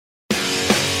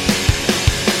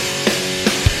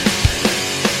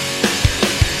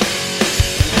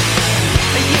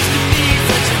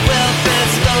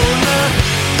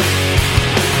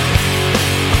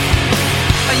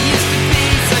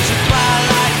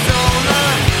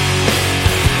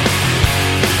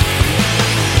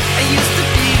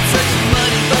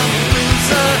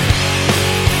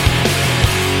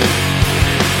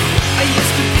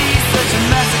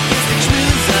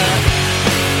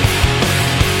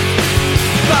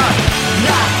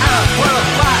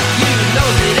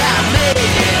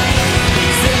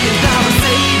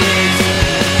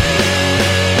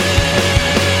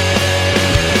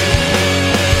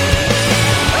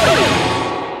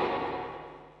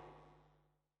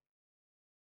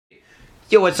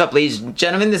Yo, what's up, ladies and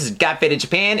gentlemen? This is Got Faded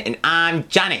Japan, and I'm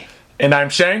Johnny. And I'm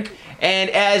Shank. And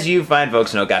as you fine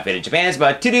folks know, Got Faded Japan is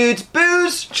about two dudes,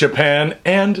 booze, Japan,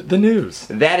 and the news.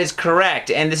 That is correct.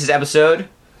 And this is episode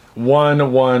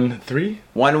 113.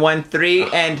 113.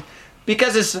 And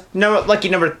because it's lucky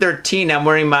number 13, I'm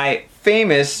wearing my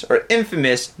famous or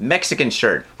infamous Mexican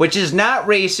shirt, which is not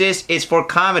racist, it's for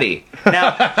comedy.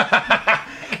 Now,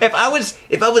 if I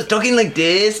was talking like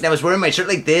this and I was wearing my shirt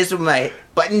like this with my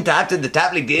button top to the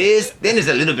top like this, then it's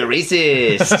a little bit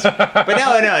racist. But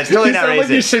no, it's totally not racist. Like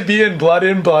you should be in, Blood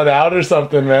Out or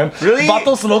something, man. Really?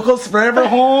 Vatos Locos Forever,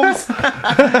 Holmes.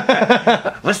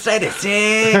 What's that to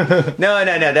say? No.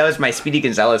 That was my Speedy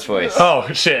Gonzalez voice. Oh,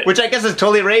 shit. Which I guess is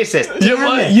totally racist.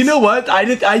 You know what?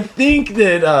 I think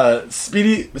that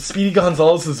Speedy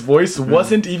Gonzalez's voice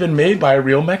wasn't even made by a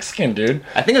real Mexican, dude.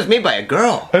 I think it was made by a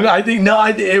girl. And I think,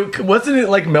 wasn't it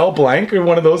like Mel Blanc or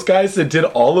one of those guys that did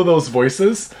all of those voices?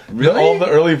 Really? All the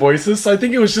early voices. So I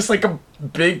think it was just like a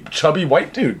big, chubby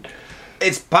white dude.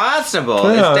 It's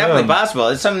possible. Yeah, it's definitely possible.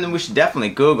 It's something that we should definitely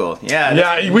Google.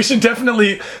 Yeah, we should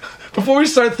definitely... Before we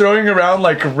start throwing around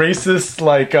like racist,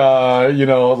 like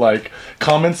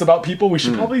comments about people, we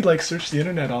should probably like search the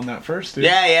internet on that first, dude.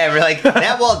 Yeah, we're like,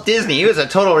 that Walt Disney, he was a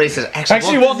total racist.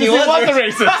 Actually, Walt Disney was a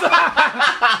racist.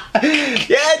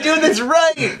 Yeah, dude, that's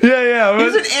right. Yeah. He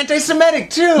was an anti-Semitic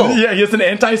too. Yeah, he's an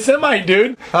anti-Semite,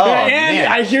 dude. Oh, and man.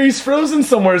 I hear he's frozen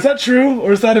somewhere. Is that true,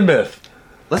 or is that a myth?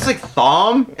 Let's like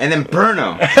thaw him and then burn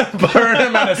him. Burn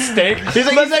him at a stake. He's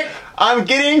like, I'm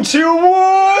getting too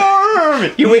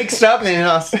warm. He wakes up and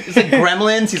it's like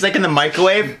Gremlins. He's like in the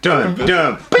microwave. Dum,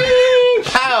 bing,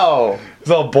 pow. It's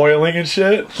all boiling and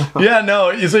shit. Yeah,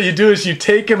 no. So what you do is you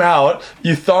take him out,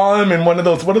 you thaw him in one of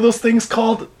those. What are those things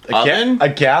called? Oven? A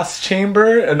gas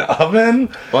chamber, an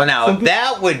oven. Well, now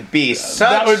that would be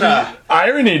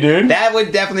irony, dude. That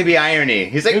would definitely be irony.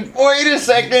 He's like, wait a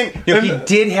second. He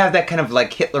did have that kind of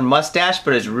like Hitler mustache,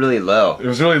 but it's really low. It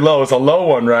was really low. It's a low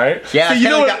one, right? Yeah, so, it's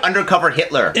kind of like an undercover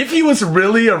Hitler. If he was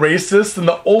really a racist, then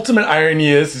the ultimate irony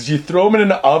is you throw him in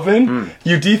an oven,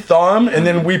 you de-thaw him, and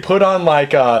then we put on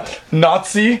like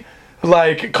Nazi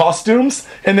like costumes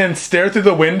and then stare through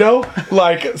the window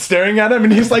like staring at him,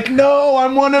 and he's like, no,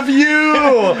 I'm one of you.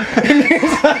 And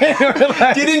he's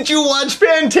like, didn't you watch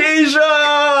Fantasia?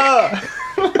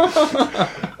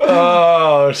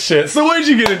 Oh shit. So what did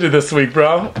you get into this week,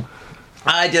 bro?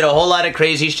 I did a whole lot of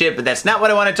crazy shit, but that's not what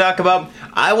I want to talk about.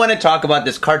 I want to talk about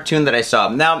this cartoon that I saw.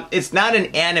 Now, it's not an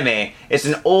anime. It's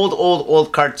an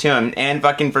old cartoon. And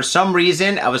fucking for some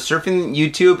reason, I was surfing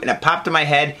YouTube and it popped in my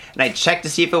head and I checked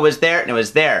to see if it was there, and it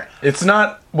was there. It's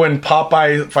not when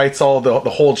Popeye fights all the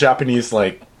whole Japanese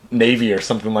like Navy or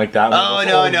something like that. Oh,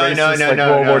 no.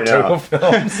 World War II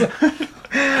films.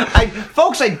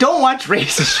 Folks, I don't watch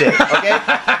racist shit, okay?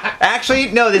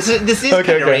 Actually, no, this is kind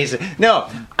of racist. No,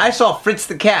 I saw Fritz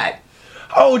the Cat.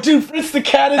 Oh, dude, Fritz the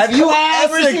Cat is Have you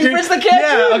ever seen Fritz the Cat?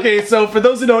 Yeah, dude? Okay, so for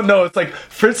those who don't know, it's like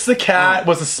Fritz the Cat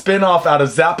was a spin-off out of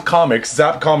Zap Comics.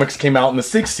 Zap Comics came out in the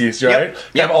 60s, right?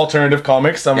 Yep. Kind of alternative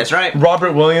comics. That's right.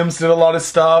 Robert Williams did a lot of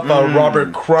stuff.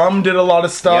 Robert Crumb did a lot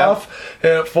of stuff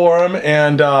for him.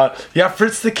 And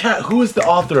Fritz the Cat. Who is the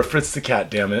author of Fritz the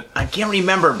Cat, damn it? I can't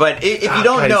remember, but if you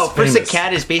don't know, Fritz the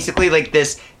Cat is basically like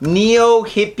this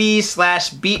neo-hippie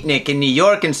 / beatnik in New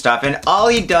York and stuff, and all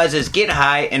he does is get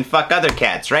high and fuck other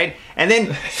cats, right? And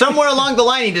then somewhere along the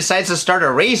line, he decides to start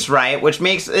a race riot, which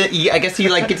makes, I guess he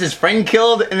like gets his friend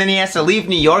killed, and then he has to leave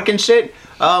New York and shit.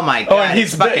 Oh my god! Oh, and he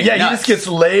just gets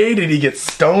laid and he gets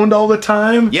stoned all the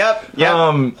time. Yep.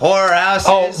 Horror houses.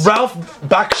 Oh, Ralph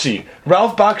Bakshi.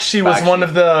 Ralph Bakshi was one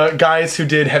of the guys who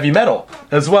did heavy metal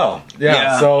as well.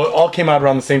 Yeah. So it all came out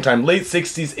around the same time, late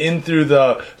 '60s in through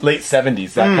the late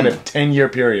 '70s. That kind of 10-year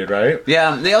period, right?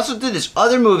 Yeah. They also did this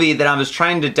other movie that I was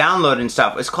trying to download and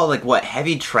stuff. It's called like what?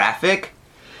 Heavy Traffic.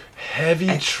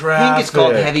 Heavy Traffic. I think it's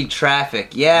called Heavy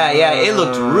Traffic. Yeah. It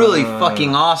looked really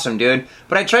fucking awesome, dude.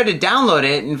 But I tried to download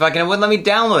it, and fucking it wouldn't let me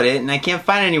download it, and I can't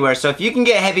find it anywhere. So if you can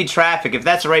get Heavy Traffic, if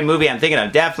that's the right movie I'm thinking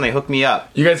of, definitely hook me up.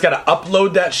 You guys gotta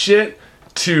upload that shit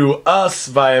to us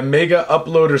via Mega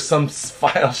Upload or some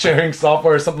file sharing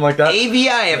software or something like that.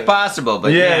 AVI if possible,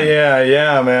 but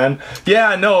yeah, man.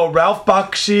 Yeah, no, Ralph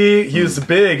Bakshi, he was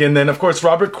big, and then of course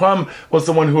Robert Crumb was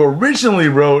the one who originally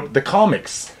wrote the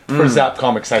comics for Zap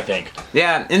Comics, I think.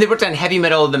 Yeah, and they worked on Heavy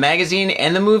Metal, the magazine,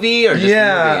 and the movie, or just the movie?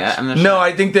 I'm not sure. No,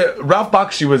 I think that Ralph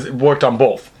Bakshi worked on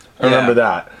both. I remember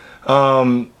that.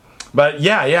 But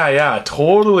yeah,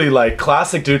 totally like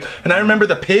classic, dude. And I remember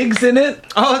the pigs in it.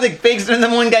 Oh, the pigs, and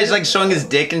then one guy's like showing his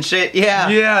dick and shit. Yeah.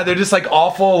 Yeah, they're just like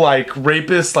awful, like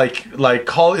rapists, like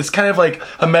call. It's kind of like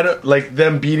a meta, like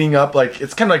them beating up, like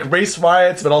it's kind of like race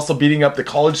riots, but also beating up the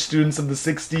college students of the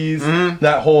 '60s.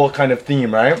 That whole kind of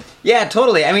theme, right? Yeah,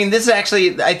 totally. I mean, this is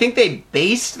actually, I think they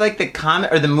based like the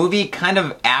comic or the movie kind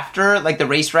of after like the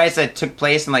race riots that took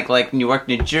place in like New York,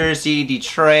 New Jersey,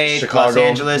 Detroit, Chicago, Los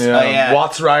Angeles. yeah. Oh yeah,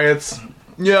 Watts riots.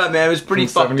 Yeah, man, it was pretty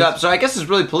From fucked 70s. up. So I guess it's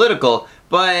really political.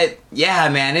 But yeah,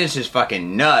 man, it's just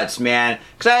fucking nuts, man.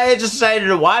 Because I just decided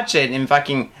to watch it and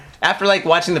fucking after like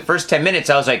watching the first 10 minutes,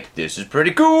 I was like, this is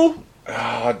pretty cool.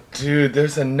 Oh, dude,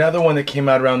 there's another one that came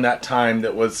out around that time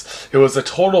that was a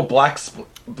total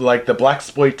like the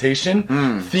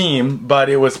blaxploitation theme, but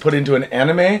it was put into an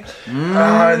anime,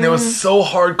 and it was so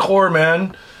hardcore,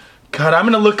 man. God, I'm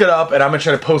gonna look it up and I'm gonna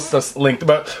try to post this link.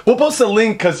 But we'll post a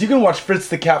link because you can watch Fritz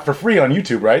the Cat for free on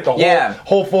YouTube, right? The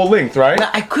whole full length, right? Now,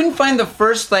 I couldn't find the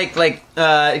first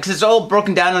because it's all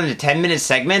broken down into 10-minute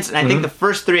segments, and I think the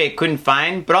first 3 I couldn't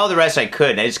find, but all the rest I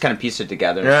could. I just kind of pieced it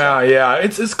together. Yeah,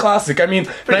 it's classic. I mean,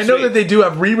 and I know sweet. that they do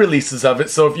have re-releases of it.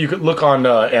 So if you could look on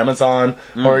Amazon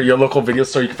or your local video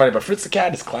store, you can find it. But Fritz the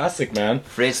Cat is classic, man.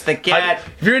 Fritz the Cat.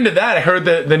 If you're into that, I heard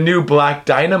the new Black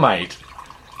Dynamite.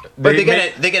 But they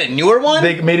get a newer one?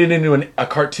 They made it into a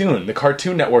cartoon. The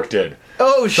Cartoon Network did.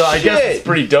 Oh, So I guess it's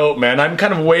pretty dope, man. I'm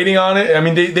kind of waiting on it. I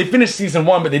mean, they finished season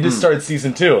 1, but they just started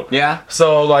season 2. Yeah.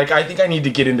 So, like, I think I need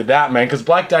to get into that, man, because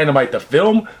Black Dynamite, the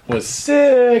film, was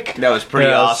sick. That was pretty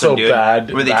Yeah, it was awesome, so dude.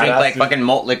 bad. Where they drink Badass, like dude. fucking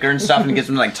malt liquor and stuff and gives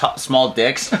them like small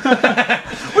dicks. We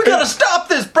gotta stop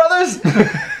this, brothers!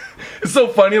 It's so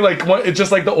funny, like, it's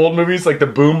just like the old movies, like the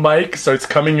boom mic starts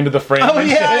coming into the frame. Oh, and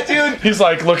yeah, shit. dude. He's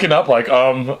like looking up, like,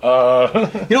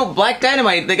 You know, Black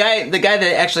Dynamite, the guy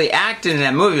that actually acted in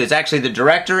that movie was actually the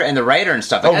director and the writer and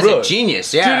stuff. That guy's a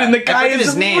genius, yeah. Dude, and the guy I forget is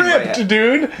his name, ripped, but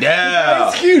dude.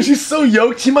 Yeah. He's huge. He's so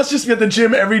yoked. He must just be at the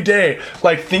gym every day,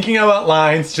 like thinking about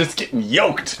lines, just getting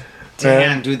yoked.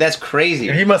 Damn, dude, that's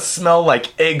crazy. He must smell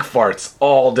like egg farts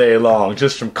all day long,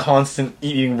 just from constant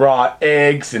eating raw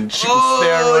eggs and shooting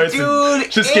steroids, dude,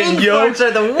 and just egg getting yoked, farts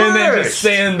are the and then just worst.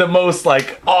 saying the most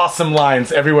like awesome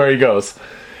lines everywhere he goes.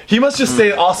 He must just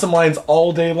say awesome lines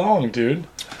all day long, dude.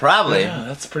 Probably. Yeah,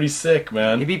 that's pretty sick,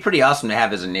 man. He'd be pretty awesome to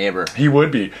have as a neighbor. He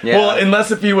would be. Yeah. Well, unless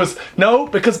if he was... No,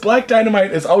 because Black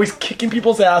Dynamite is always kicking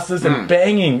people's asses and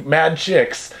banging mad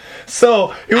chicks.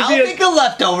 So, it would I'll be... take the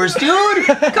leftovers, dude!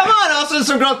 Come on, also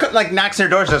some girl like knocks on her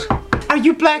door and says, "Are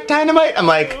you Black Dynamite?" I'm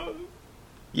like,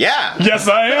 yeah. Yes,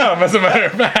 I am, as a matter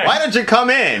of fact. Why don't you come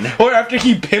in? Or after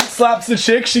he pimp slaps the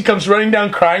chick, she comes running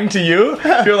down crying to you.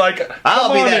 You're like, I'll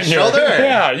 "Come be on that in here." shoulder.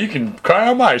 Yeah, you can cry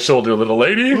on my shoulder, little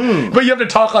lady. But you have to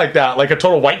talk like that, like a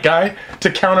total white guy, to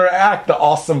counteract the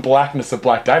awesome blackness of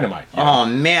Black Dynamite. Oh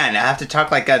man, I have to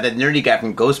talk like the nerdy guy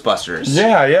from Ghostbusters.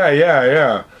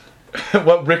 Yeah.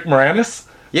 What, Rick Moranis?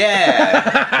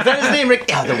 Yeah. Is that his name, Rick?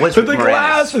 Yeah, there was Rick With the Moranis.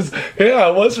 glasses. Yeah,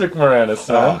 it was Rick Moranis,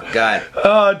 man. Oh god.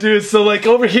 Oh, dude, so like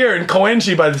over here in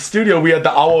Koenji by the studio, we had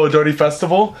the Awa Odori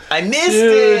Festival. I missed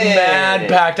Dude, it. mad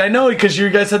packed. I know, because you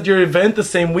guys had your event the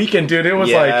same weekend, dude. It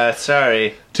was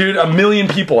sorry. dude, 1 million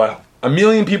people. 1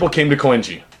 million people came to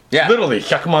Koenji. Yeah. Literally,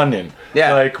 100,000.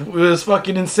 Yeah. Like, it was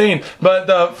fucking insane. But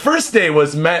the first day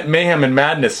was mayhem and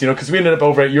madness, you know, because we ended up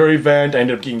over at your event. I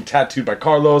ended up getting tattooed by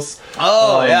Carlos.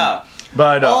 Oh yeah.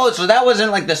 But So that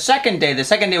wasn't like the second day. The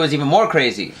second day was even more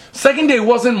crazy. second day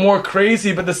wasn't more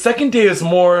crazy, but the second day is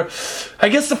more... I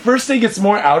guess the first day gets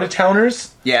more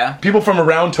out-of-towners. Yeah. People from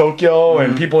around Tokyo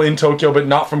and people in Tokyo, but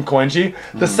not from Koenji.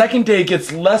 The second day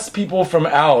gets less people from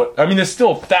out. I mean, there's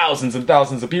still thousands and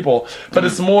thousands of people, but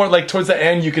it's more like towards the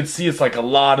end, you could see it's like a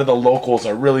lot of the locals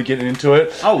are really getting into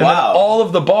it. Oh, And then wow. all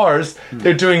of the bars,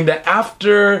 they're doing the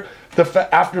after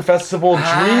festival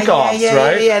drink offs,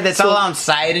 right? Yeah, that's So- all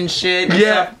outside and shit. and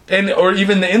yeah, stuff. and or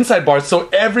even the inside bars. So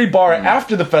every bar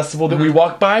after the festival that we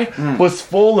walked by was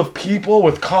full of people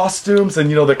with costumes and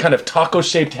the kind of taco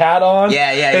shaped hat on.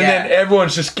 Yeah, yeah, And yeah. then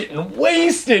everyone's just getting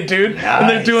wasted, dude. And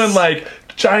they're Nice. doing like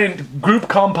giant group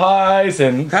kompais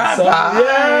and Kanpai.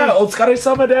 yeah,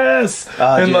 otsukare-sama desu.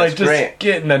 Oh, And dude, like that's just great.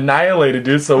 getting annihilated,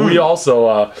 dude. So we also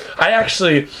I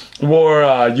actually wore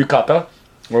yukata.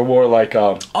 Or wore like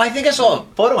Oh, I think I saw a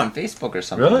photo on Facebook or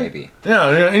something. Really? Maybe. Yeah,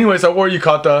 anyways, I wore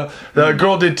yukata. The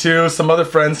girl did too. Some other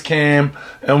friends came,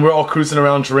 and we're all cruising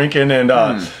around drinking. And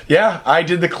yeah, I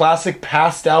did the classic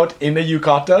passed out in the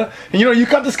yukata. And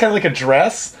yukata's kind of like a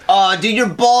dress. Oh, dude, your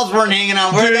balls weren't hanging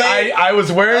out, were Dude, they? I was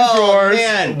wearing Oh,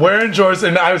 man. drawers,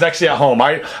 and I was actually at home.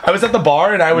 I was at the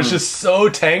bar, and I was just so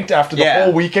tanked after the Yeah.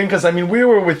 whole weekend, because, I mean, we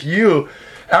were with you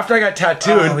After I got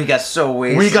tattooed, we got so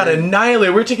wasted. we got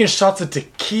annihilated. We were taking shots of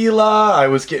tequila. I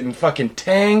was getting fucking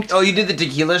tanked. Oh, you did the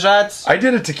tequila shots? I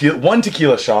did one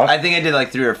tequila shot. I think I did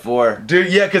like 3 or 4.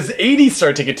 Dude, yeah, because 80s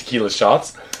started taking tequila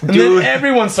shots. And Dude. then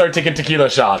everyone started taking tequila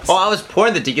shots. Oh, I was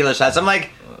pouring the tequila shots. I'm like,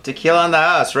 tequila on the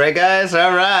house, right, guys?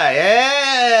 All right,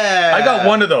 yeah. I got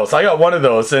one of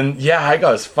those, and yeah, I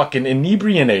got fucking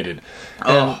inebriated.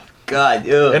 Oh, God.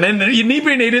 Ew. And then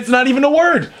inebriated's not even a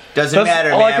word. Doesn't That's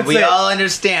matter, all I man. could We say. all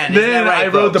understand. Isn't Then that right, I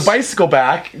rode the folks? bicycle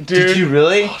back, dude. Did you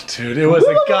really? Oh, dude, it was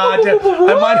a goddamn.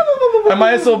 I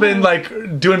might as well have been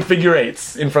like doing figure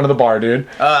eights in front of the bar, dude.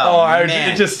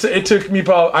 Man. It took me.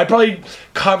 I probably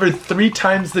covered 3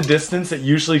 times the distance it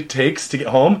usually takes to get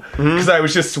home because I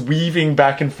was just weaving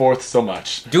back and forth so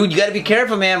much. Dude, you gotta be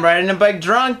careful, man. Riding a bike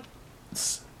drunk,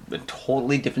 it's a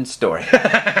totally different story.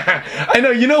 I know.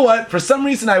 You know what? For some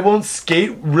reason, I won't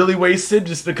skate really wasted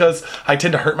just because I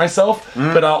tend to hurt myself.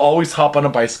 But I'll always hop on a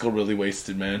bicycle really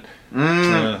wasted, man.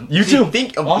 You too.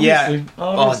 Yeah. Obviously.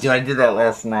 Oh, dude, I did that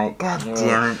last night. God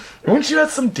damn it. Weren't you at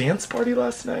some dance party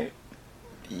last night?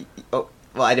 Oh,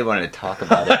 well, I didn't want to talk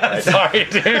about it. But Sorry,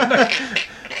 dude.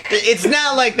 it's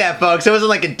not like that, folks. It wasn't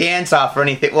like a dance-off or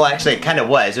anything. Well, actually, it kind of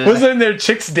was. It was Wasn't there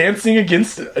chicks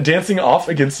dancing off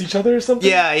against each other or something?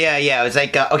 Yeah. It was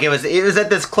like okay. It was at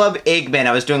this club Eggman.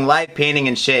 I was doing live painting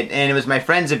and shit, and it was my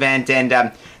friend's event. And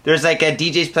there was like a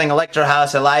DJ's playing electro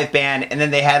house, a live band, and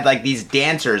then they had like these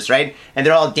dancers, right? And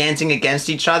they're all dancing against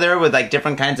each other with like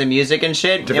different kinds of music and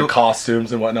shit. Different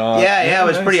costumes and whatnot. Yeah, it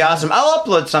was nice. pretty awesome. I'll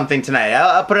upload something tonight.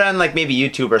 I'll put it on like maybe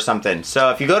YouTube or something. So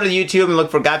if you go to YouTube and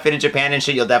look for Got Faded Japan and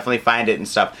shit, you'll definitely find it and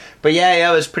stuff. But yeah,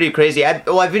 it was pretty crazy. I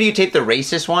videotaped the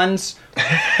racist ones.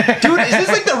 Dude, is this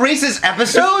like the racist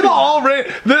episode?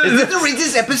 Is this the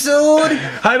racist episode?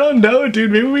 I don't know,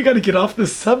 dude. Maybe we got to get off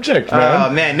this subject, man.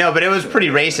 Oh man, no, but it was pretty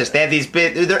racist. They had these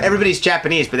everybody's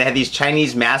Japanese, but they had these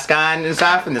Chinese masks on and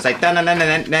stuff, and it's like na na na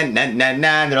na na na na na,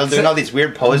 and they're all doing all these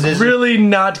weird poses. Really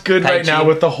not good Tai right now Chi.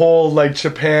 with the whole like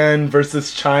Japan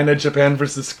versus China, Japan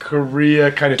versus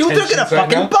Korea kind of Dude, they're tensions gonna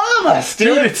right fucking now. bomb us,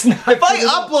 dude. Dude, it's not If I good at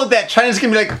all. upload that, China's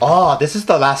gonna be like, "Oh, this is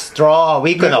the last straw.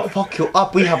 We're gonna fuck you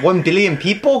up. We have 1 billion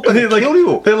people gonna kill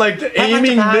you." They're like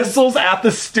aiming Japan. missiles at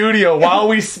the studio while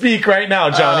we speak right now,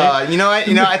 Johnny. You know what?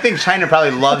 I think China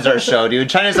probably loves our show, dude.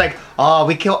 China's like, "Oh,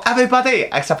 we kill everybody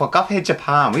except for Got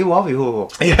Japan. We love you."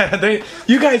 Yeah,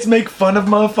 you guys make fun of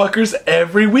motherfuckers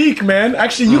every week, man.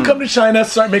 Actually, you come to China,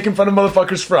 start making fun of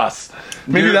motherfuckers for us.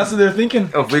 Maybe Dude. that's what they're thinking.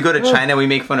 If we go to China, we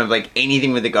make fun of like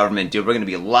anything with the government, dude. We're gonna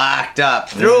be locked up.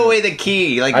 Throw away the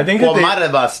key, like I think that they-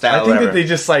 Guatemala style. I think whatever. that they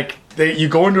just like you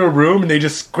go into a room and they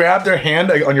just grab their hand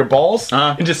like, on your balls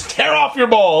Uh-huh. and just tear off your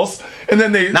balls, and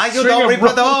then they Now you string don't a rip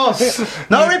rope- those.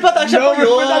 No reproduction No for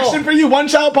you. reproduction for you. One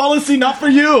child policy, not for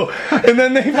you. And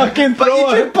then they fucking But you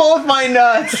throw took both my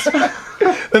nuts.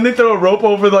 then they throw a rope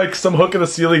over like some hook in the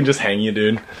ceiling and just hang you,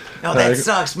 dude. No, that Like-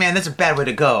 sucks, man. That's a bad way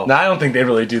to go. No, I don't think they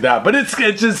really do that, but it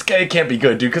can't be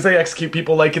good, dude, because they execute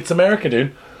people like it's America,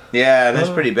 dude. Yeah, that's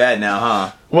pretty bad now,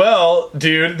 huh? Well,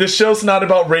 dude, this show's not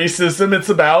about racism. It's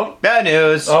about. Bad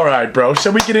news. All right, bro.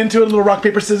 Shall we get into it? A little rock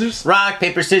paper scissors. Rock,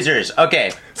 paper, scissors.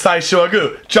 Okay. Saisho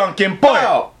Agu, Junkin Boy.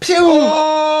 Oh, pew!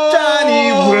 Oh!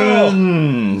 Johnny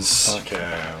wins.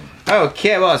 Okay.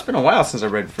 Okay, well, it's been a while since I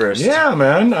read first. Yeah,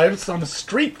 man. I was on a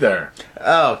streak there.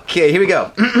 Okay, here we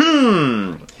go.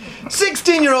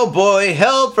 16-year-old boy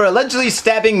held for allegedly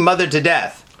stabbing mother to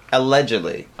death.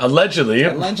 Allegedly. Allegedly.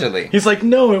 Allegedly. He's like,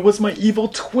 no, it was my evil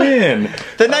twin.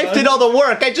 The knife did all the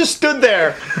work. I just stood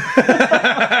there.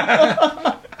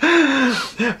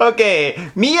 Okay,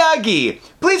 Miyagi.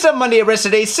 Police on Monday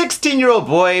arrested a 16-year-old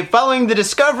boy following the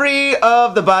discovery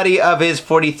of the body of his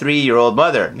 43-year-old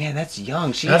mother. Man, that's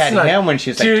young. She That's had not- him when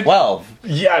she was like Dude. 12.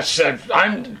 Yeah, shit.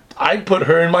 I'd put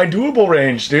her in my doable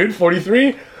range, dude.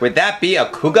 43. Would that be a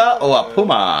cougar or a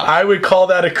puma? I would call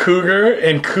that a cougar,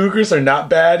 and cougars are not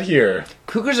bad here.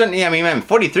 Cougars are, yeah, I mean, man,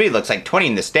 43 looks like 20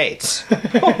 in the States.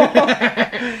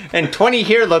 And 20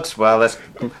 here looks, well, let's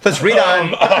read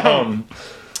on.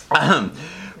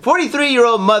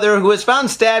 43-year-old mother who was found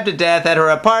stabbed to death at her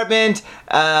apartment,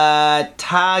 Tagajo,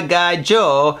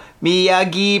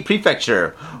 Miyagi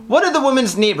Prefecture. One of the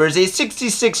woman's neighbors, a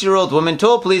 66-year-old woman,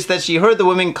 told police that she heard the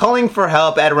woman calling for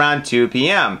help at around 2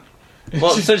 p.m.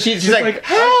 Well, so she's like,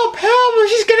 help,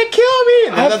 she's gonna kill me.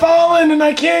 And I've fallen and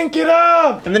I can't get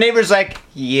up. the neighbor's like,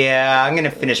 yeah, I'm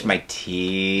gonna finish my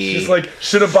tea. She's like,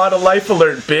 should have bought a life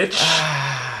alert, bitch.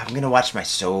 I'm gonna watch my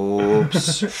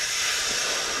soaps.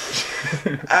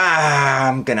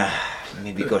 I'm gonna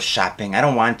maybe go shopping. I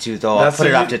don't want to though. I'll put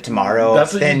it off to tomorrow.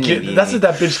 That's what that's what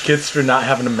that bitch gets for not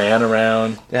having a man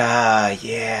around.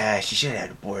 Yeah, she should have had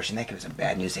an abortion. That gives some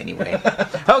bad news anyway.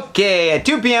 Okay, at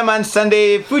 2 p.m. on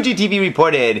Sunday, Fuji TV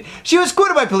reported she was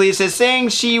quoted by police as saying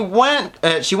she went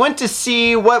to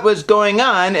see what was going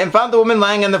on and found the woman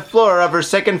lying on the floor of her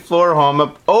second floor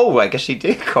home. Oh, I guess she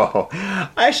did go.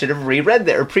 I should have pre-read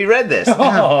this. Who's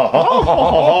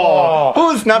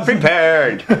not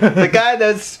prepared? The guy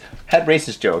that's had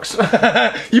racist jokes.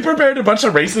 You prepared a bunch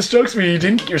of racist jokes but you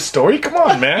didn't get your story? Come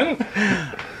on, man.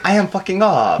 I am fucking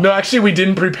up. No, actually, we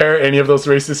didn't prepare any of those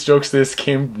racist jokes. This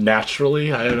came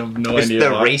naturally. I have no idea. The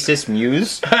racist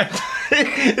muse?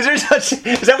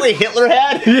 Is that what Hitler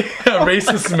had? Yeah,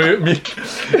 racist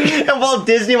muse. And Walt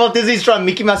Disney's drawing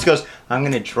Mickey Mouse. He goes, I'm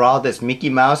going to draw this Mickey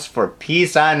Mouse for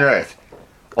peace on Earth.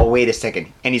 Oh, wait a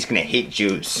second. And he's going to hate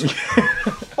Jews.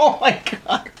 Oh, my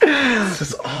God. This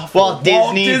is awful. Walt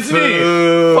Disney.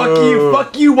 Boo.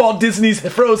 Fuck you, Walt Disney's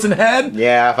frozen head.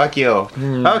 Yeah, fuck you.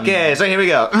 Okay, so here we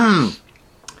go.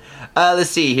 Let's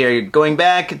see here. Going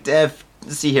back, let's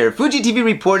see here. Fuji TV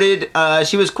reported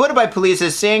she was quoted by police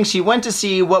as saying she went to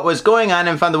see what was going on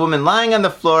and found the woman lying on the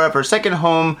floor of her second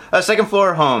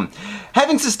floor home,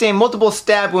 having sustained multiple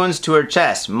stab wounds to her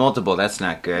chest. Multiple, that's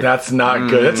not good. That's not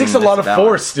good. That takes a lot of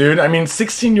force, dude. I mean,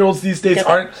 16-years these days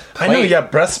aren't... I know you got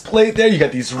breastplate there, you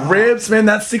got these ribs, man.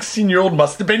 That 16-year-old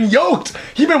must have been yoked.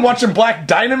 He been watching Black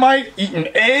Dynamite, eating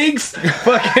eggs,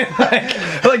 fucking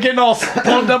like getting all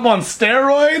pumped up on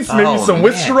steroids, maybe some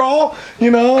withdrawal, you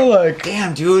know, like...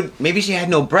 Damn, dude. Maybe she had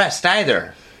no breast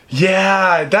either.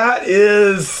 Yeah, that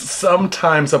is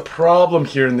sometimes a problem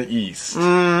here in the East.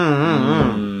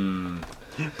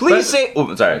 Please say...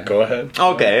 Oh, sorry. Go ahead.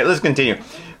 Okay, let's continue.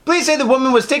 Police say the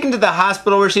woman was taken to the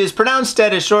hospital where she was pronounced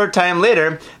dead a short time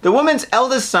later. The woman's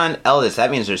eldest son, that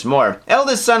means there's more.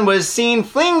 Eldest son was seen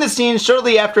fleeing the scene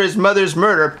shortly after his mother's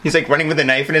murder. He's like running with a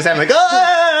knife in his hand like,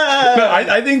 ah! No,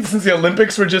 I think since the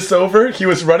Olympics were just over, he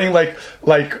was running like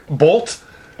Bolt.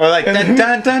 Or like dun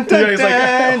dun dun dun. Yeah, he's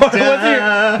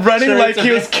like running sure, like he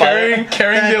was carrying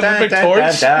the Olympic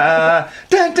torch.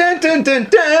 Dun dun dun dun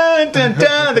dun dun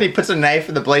dun. Then he puts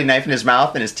the bloody knife in his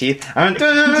mouth and his teeth. Dun,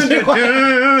 dun,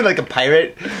 dun, like a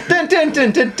pirate. Dun dun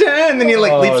dun dun dun. And then he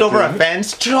leaps over a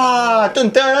fence. Dun dun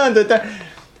dun dun.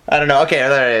 I don't know. Okay,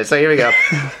 there it is. So here we go.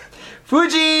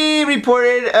 Fuji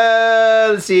reported,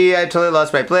 let's see, I totally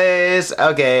lost my place.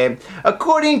 Okay.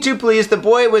 According to police, the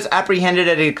boy was apprehended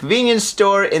at a convenience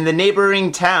store in the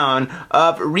neighboring town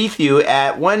of Rifyu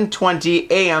at 1:20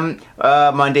 a.m.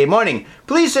 Monday morning.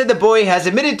 Police said the boy has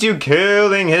admitted to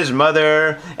killing his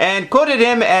mother and quoted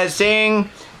him as saying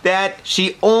that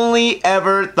she only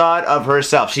ever thought of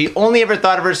herself. She only ever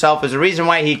thought of herself as the reason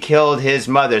why he killed his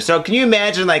mother. So can you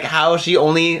imagine how she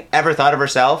only ever thought of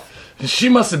herself? She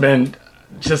must have been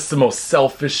just the most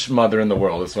selfish mother in the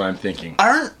world, is what I'm thinking.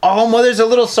 Aren't all mothers a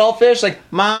little selfish? Like,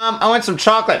 Mom, I want some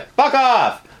chocolate. Fuck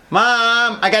off.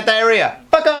 Mom, I got diarrhea.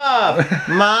 Fuck off.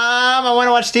 Mom, I want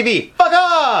to watch TV. Fuck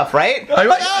off, right?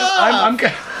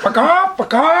 Fuck off.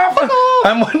 Fuck off.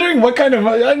 I'm wondering what kind of...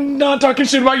 I'm not talking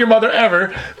shit about your mother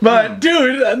ever, but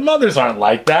dude, mothers aren't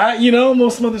like that, you know?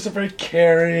 Most mothers are very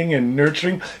caring and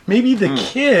nurturing. Maybe the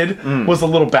kid was a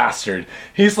little bastard.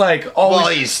 He's like... Well,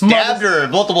 he stabbed her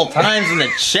multiple times in the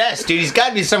chest, dude. He's got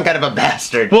to be some kind of a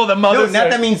bastard. Well, the mother... No,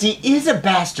 that means he is a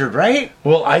bastard, right?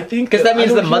 Well, I think... Because that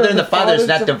means the mother and the father's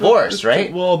not divorced,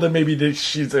 right? Well, then maybe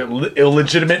she's an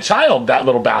illegitimate child, that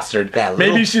little bastard.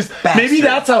 Maybe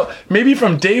that's how... Maybe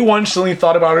from day one, she only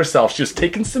thought about herself. She was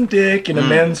taking some dick in a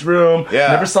men's room. Yeah.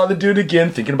 Never saw the dude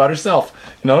again, thinking about herself.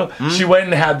 You know? She went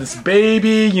and had this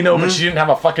baby, you know, but she didn't have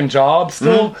a fucking job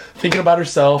still. Thinking about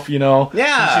herself, you know?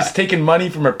 Yeah. And she's taking money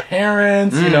from her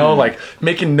parents, you know, like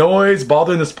making noise,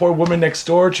 bothering this poor woman next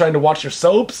door, trying to watch her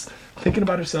soaps. Thinking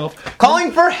about herself.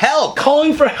 Calling for help,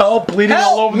 bleeding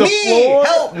all over the floor.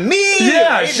 Help me!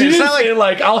 Yeah, she didn't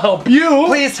say I'll help you.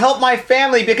 Please help my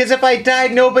family, because if I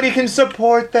died, nobody can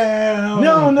support them.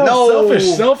 No.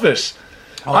 Selfish.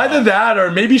 Either that, or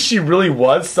maybe she really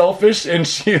was selfish, and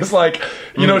she was like,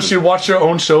 you know, she'd watch her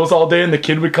own shows all day, and the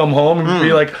kid would come home and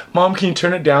be like, Mom, can you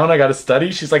turn it down? I gotta study.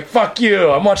 She's like, fuck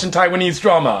you, I'm watching Taiwanese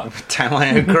drama. Taiwan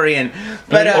and Korean.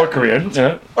 Or Korean,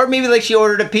 yeah. Or maybe she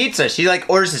ordered a pizza. She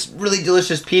orders this really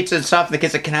delicious pizza and stuff, and the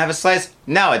kid's like, can I have a slice?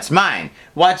 No, it's mine.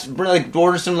 Order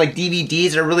some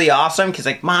DVDs that are really awesome, because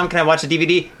Mom, can I watch a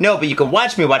DVD? No, but you can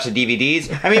watch me watch the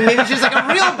DVDs. I mean, maybe she's like a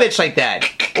real bitch like that.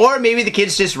 Or maybe the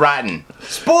kid's just rotten.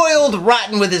 Spoiled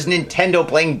rotten with his Nintendo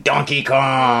playing Donkey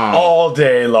Kong. All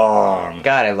day long.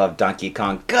 God, I love Donkey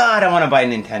Kong. God, I want to buy a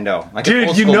Nintendo. Like an Dude,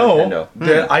 old you school know Nintendo.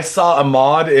 that I saw a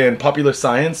mod in Popular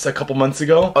Science a couple months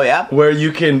ago. Oh, yeah? Where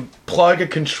you can plug a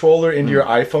controller into your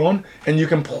iPhone and you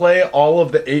can play all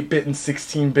of the 8-bit and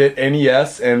 16-bit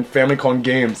NES and Famicom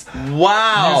games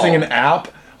Wow. using an app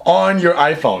on your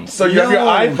iPhone. So you have your No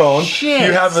iPhone, shit.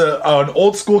 you have an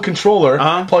old school controller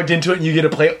plugged into it, and you get to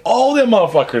play all them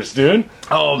motherfuckers, dude.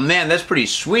 Oh, man, that's pretty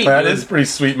sweet. That dude. is pretty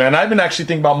sweet, man. I've been actually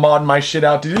thinking about modding my shit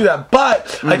out to do that,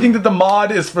 but I think that the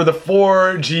mod is for the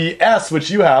 4GS, which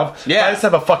you have. Yeah. I just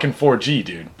have a fucking 4G,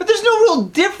 dude. But there's no real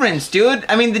difference, dude.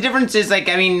 I mean, the difference is, like,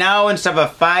 now instead of a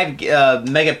 5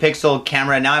 megapixel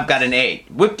camera, now I've got an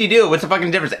 8. Whoop-de-doo, what's the fucking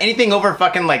difference? Anything over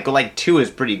fucking, like 2 is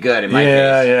pretty good in my case.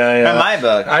 Yeah. In my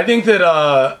book. I think that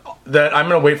that I'm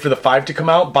gonna wait for the 5 to come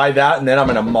out, buy that, and then I'm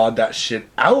gonna mod that shit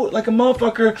out like a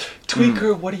motherfucker.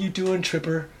 Tweaker, what are you doing,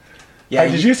 Tripper? Yeah,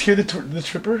 Did you just hear the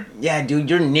Tripper? Yeah, dude,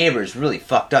 your neighbor's really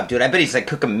fucked up, dude. I bet he's, like,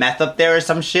 cooking meth up there or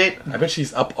some shit. I bet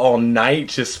she's up all night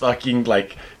just fucking,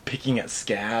 like, picking at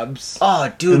scabs.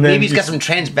 Oh, dude, And then maybe he's got just- some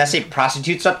transvestite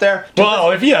prostitutes up there.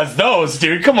 Well, if he has those,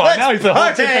 dude, come on. Let's Now he's a whole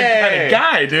party! different kind of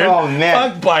guy, dude. Oh,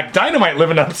 man. Fuck Black Dynamite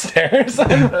living upstairs.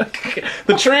 The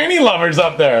tranny lover's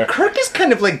up there. Kirk is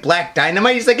kind of like Black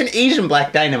Dynamite. He's like an Asian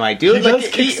Black Dynamite, dude. He Like,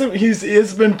 does kick some,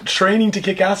 he's been training to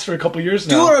kick ass for a couple years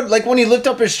now. Dude, or like when he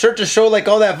lifted up his shirt to show like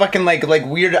all that fucking like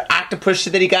weird octopus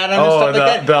shit that he got on and Oh, stuff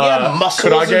like that. He had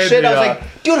muscles and Kurage, shit. I was the,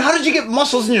 like, dude, how did you get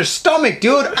muscles in your stomach,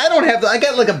 dude? I don't have. I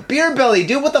got like a beer belly,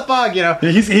 dude. What the fuck, you know?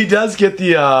 He does get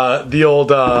the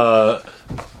old.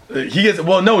 He gets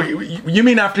you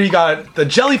mean after he got the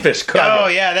jellyfish? Oh,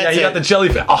 yeah, that's he it. got the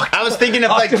jellyfish. Oh, I was thinking of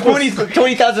like octopus.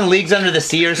 20,000 leagues under the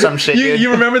sea or some shit, dude.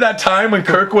 You remember that time when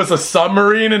Kirk was a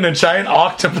submarine and a giant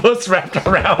octopus wrapped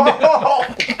around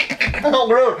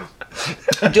him?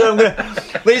 Dude,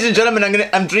 ladies and gentlemen,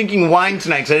 I'm drinking wine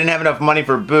tonight because I didn't have enough money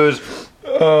for booze.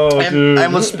 Oh, dude. I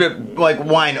almost spit like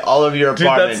wine all over your Dude,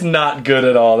 apartment. that's not good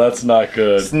at all. That's not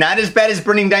good. It's not as bad as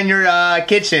burning down your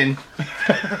kitchen.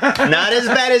 Not as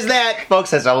bad as that,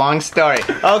 folks. That's a long story.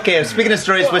 Okay, speaking of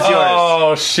stories, what's yours?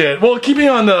 Oh, shit. Well, keeping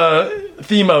on the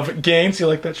theme of games, you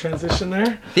like that transition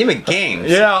there? Theme of games.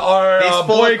 Yeah, our Fistful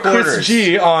boy of quarters. Chris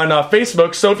G on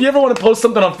Facebook. So if you ever want to post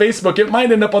something on Facebook, it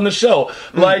might end up on the show.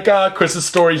 Like Chris's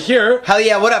story here. Hell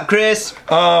yeah, what up, Chris?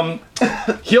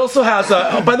 He also has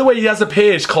by the way, he has a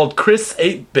page called Chris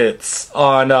 8-Bits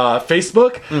on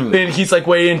Facebook. And he's like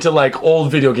way into like old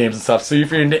video games and stuff. So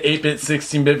if you're into 8-bit,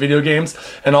 16-bit video games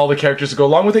and all the characters that go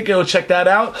along with it, go check that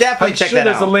out. Definitely I'm check sure that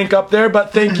there's out. a link up there,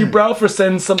 but thank you, bro, for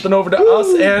sending something over to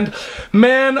us. And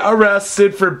man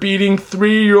arrested for beating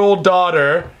 3-year-old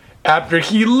daughter after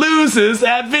he loses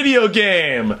at video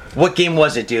game. What game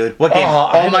was it, dude? What game?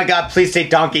 I Oh my god, please say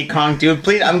Donkey Kong, dude.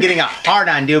 Please, I'm getting a hard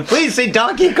on, dude. Please say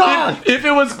Donkey Kong. If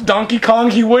it was Donkey Kong,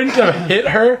 he wouldn't have hit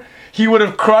her. He would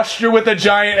have crushed her with a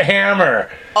giant hammer.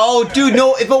 Oh, dude,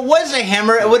 no. If it was a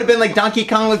hammer, it would have been like Donkey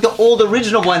Kong, like the old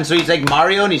original one. So he's like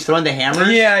Mario and he's throwing the hammers.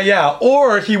 Yeah.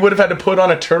 Or he would have had to put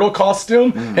on a turtle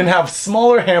costume and have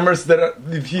smaller hammers that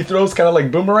he throws kind of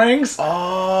like boomerangs.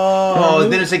 Oh,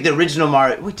 then it's like the original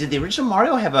Mario. Wait, did the original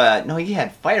Mario have a... No, he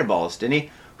had fireballs, didn't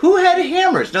he? Who had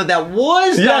hammers? No, that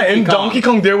was In Donkey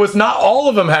Kong, there was not all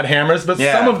of them had hammers, but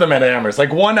Yeah. some of them had hammers.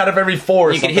 Like 1 out of every 4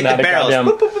 or You could something hit the had a barrels.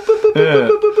 goddamn... Boop, boop, boop, boop, boop, boop,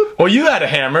 boop, boop, boop. Well, you had a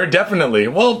hammer, definitely.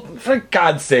 Well, for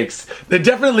God's sakes, they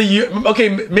definitely. Okay,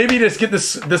 maybe to just get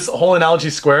this whole analogy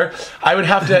square, he would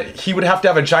have to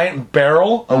have a giant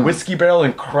barrel, a whiskey barrel,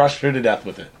 and crush her to death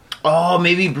with it. Oh,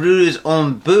 maybe he brewed his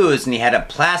own booze and he had a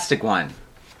plastic one.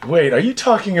 Wait, are you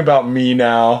talking about me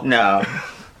now? No.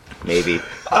 Maybe.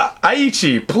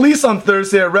 Aichi, police on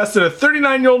Thursday arrested a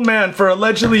 39-year-old man for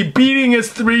allegedly beating his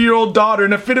 3-year-old daughter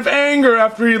in a fit of anger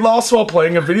after he lost while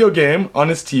playing a video game on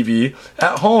his TV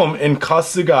at home in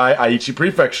Kasugai, Aichi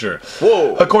Prefecture.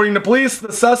 Whoa. According to police,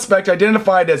 the suspect,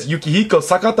 identified as Yukihiko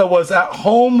Sakata, was at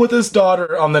home with his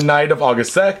daughter on the night of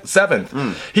August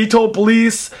 7th. He told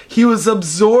police he was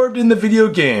absorbed in the video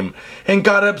game and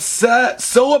got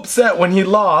so upset when he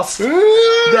lost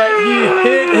that he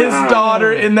hit his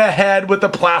daughter in the head with a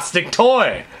plastic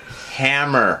toy.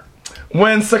 Hammer.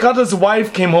 When Sakata's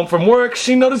wife came home from work,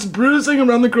 she noticed bruising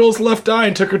around the girl's left eye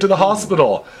and took her to the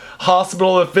hospital.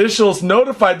 Hospital officials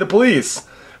notified the police.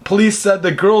 Police said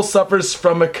the girl suffers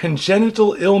from a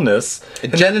congenital illness. A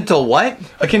genital what?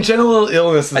 A congenital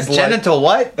illness is A genital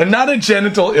what? not a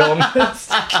genital illness.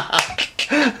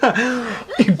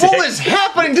 What is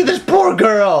happening to this poor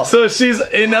girl? So she's,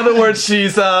 in other words,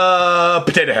 she's a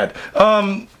potato head.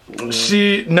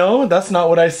 No, that's not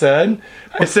what I said.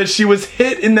 I said she was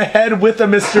hit in the head with a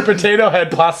Mr. Potato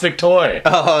Head plastic toy.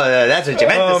 Oh, that's what you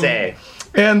meant to say.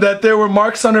 And that there were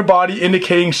marks on her body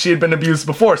indicating she had been abused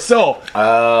before. So,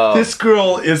 this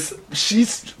girl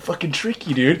she's fucking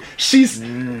tricky, dude. She's,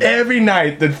 every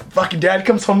night, the fucking dad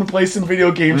comes home to play some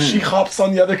video games, she hops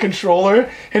on the other controller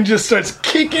and just starts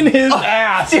kicking his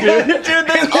ass, dude. Dude,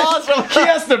 that's awesome. He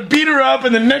has to beat her up,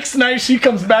 and the next night she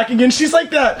comes back again. She's like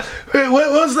that, what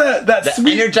was that? That The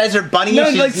sweet... Energizer Bunny, No,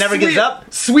 she like never gives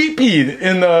up. Sweet Pea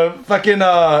in the fucking,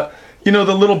 the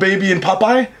little baby in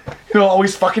Popeye,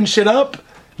 always fucking shit up.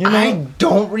 I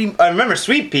remember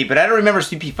Sweet Pea, but I don't remember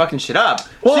Sweet Pea fucking shit up.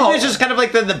 Well, Sweet Pea was just kind of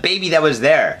like the baby that was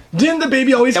there. Didn't the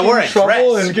baby always get wore in a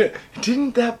trouble? dress.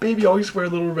 Didn't that baby always wear a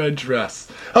little red dress?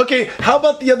 Okay, how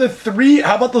about the other three?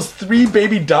 How about those 3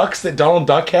 baby ducks that Donald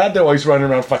Duck had that always running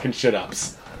around fucking shit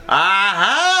ups?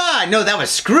 Aha! No, that was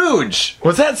Scrooge.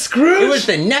 Was that Scrooge? It was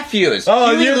the nephews.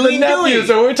 Oh, Huey, you're Louie, the nephews Dewey.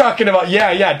 that we're talking about.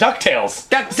 Yeah, DuckTales.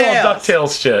 It's all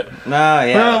DuckTales shit. Oh,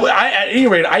 yeah. Well, at any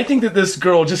rate, I think that this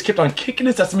girl just kept on kicking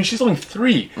his ass. I mean, she's only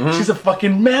 3. She's a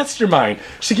fucking mastermind.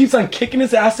 She keeps on kicking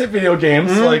his ass at video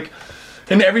games,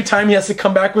 and every time he has to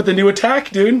come back with a new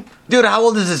attack, dude. Dude, how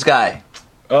old is this guy?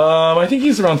 I think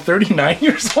he's around 39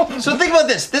 years old. So think about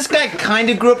this. This guy kind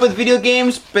of grew up with video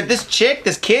games, but this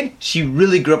kid, she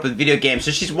really grew up with video games.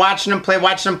 So she's watching him play,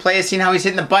 seeing how he's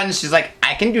hitting the buttons. She's like,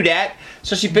 I can do that.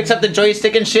 So she picks up the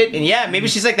joystick and shit. And yeah, maybe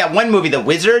she's like that one movie, The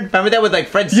Wizard. Remember that with like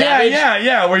Fred Savage?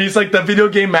 Yeah, where he's like the video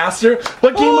game master.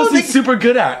 What game was he super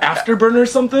good at? Afterburner or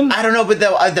something? I don't know, but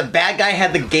the bad guy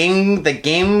had the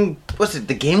game. What's it?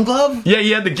 The Game Glove? Yeah,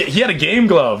 he had a game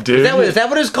glove, dude. Is that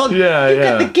what it's called? Yeah, He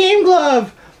got the Game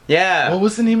Glove. Yeah. What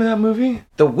was the name of that movie?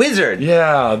 The Wizard.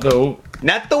 Yeah,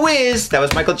 Not The Wiz. That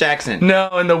was Michael Jackson. No,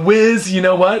 and The Wiz, you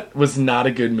know what? Was not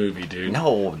a good movie, dude.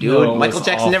 No, dude. No, it Michael was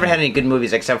Jackson awful. never had any good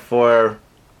movies except for...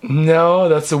 No,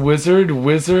 that's a Wizard.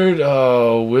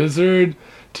 Oh, Wizard.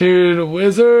 Dude,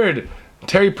 Wizard.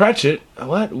 Terry Pratchett.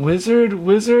 What? Wizard?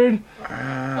 Wizards?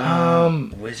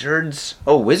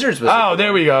 Oh, Wizards was... Oh,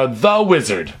 there we go. The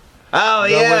Wizard. Oh, The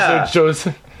yeah. Wizard shows...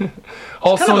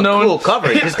 Also Kind of a known... cool cover.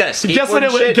 He's got a skateboard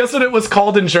and shit. Guess what it was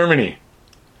called in Germany?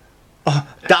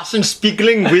 Dasen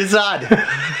Spiegling Wizard.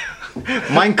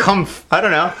 Mein Kampf. I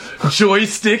don't know.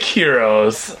 Joystick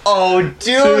Heroes. Oh, dude.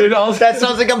 Dude, that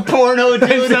sounds like a porno, It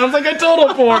dude. sounds like a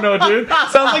total porno, dude.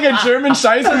 Sounds like a German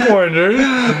Scheiße porn, dude.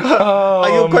 Are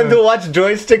you going to watch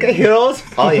Joystick Heroes?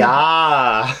 Oh,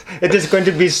 yeah. It is going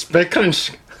to be speckled.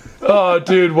 Oh,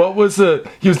 dude, what was it?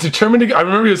 He was determined to... I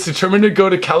remember he was determined to go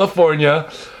to California.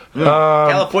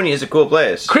 California is a cool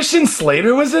place. Christian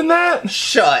Slater was in that?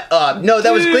 Shut up. No,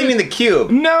 that was Dude. Gleaming the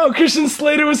Cube. No, Christian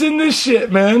Slater was in this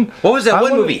shit, man. What was that I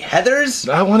one wanna- movie? Heathers?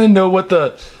 I want to know what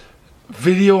the...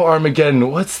 Video Armageddon.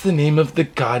 What's the name of the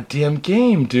goddamn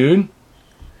game, dude?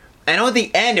 I know at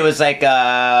the end it was like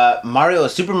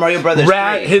Super Mario Brothers 3.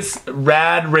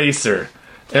 Rad Racer.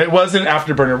 It wasn't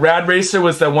Afterburner. Rad Racer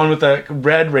was the one with the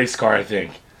red race car, I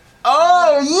think.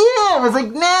 Oh, yeah. It was like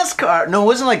NASCAR. No, it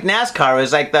wasn't like NASCAR. It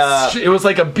was like the... It was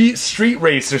like a beat street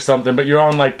race or something, but you're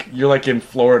like in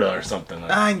Florida or something.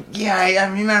 Yeah, I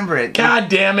remember it. God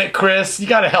damn it, Chris! You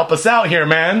gotta help us out here,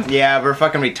 man. Yeah, we're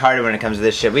fucking retarded when it comes to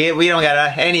this shit. We don't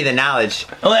got any of the knowledge.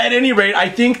 Well, at any rate, I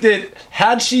think that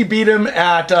had she beat him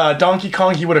at Donkey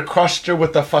Kong, he would have crushed her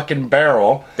with the fucking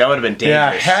barrel. That would have been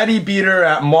Yeah, dangerous. had he beat her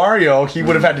at Mario, he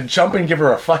would have had to jump and give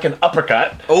her a fucking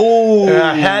uppercut. Oh.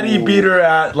 Had he beat her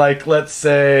at, like, let's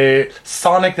say,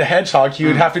 Sonic the Hedgehog, he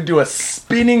would have to do a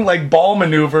spinning, like, ball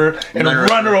maneuver and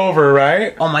run her over,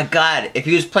 right? Oh my god, if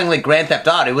he was playing like Grand Theft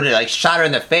Auto, he would have like shot her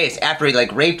in the face after he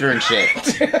like raped her and shit.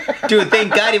 Dude,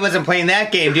 thank god he wasn't playing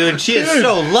that game, dude. She is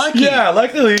so lucky. Yeah,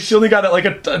 luckily she only got like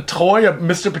a toy of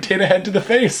Mr. Potato Head to the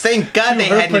face. Thank god they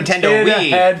Her had Nintendo potato Wii.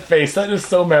 head face. That is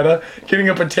so meta. Getting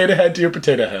a potato head to your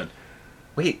potato head.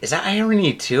 Wait, is that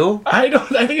irony too? I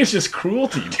think it's just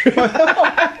cruelty, dude.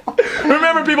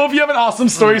 Remember, people, if you have an awesome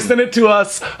story, send it to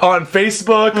us on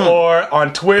Facebook or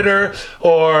on Twitter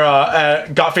or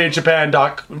at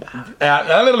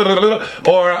gotfadedjapan.com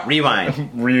or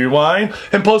Rewind.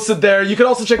 and post it there. You can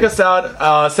also check us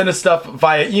out. Send us stuff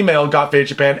via email,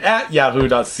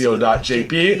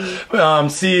 gotfadedjapan@yahoo.co.jp.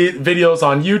 See videos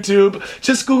on YouTube.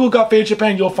 Just Google Got Faded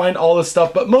Japan. You'll find all this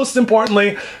stuff. But most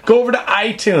importantly, go over to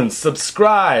iTunes,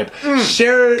 subscribe,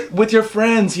 share it with your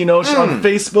friends. You know, on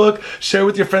Facebook, share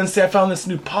with your friends. Say, I found this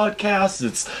new podcast.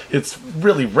 It's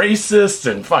really racist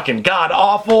and fucking god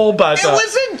awful, but It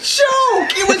was a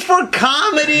joke! It was for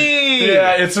comedy!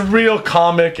 yeah, it's a real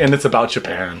comic and it's about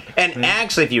Japan. And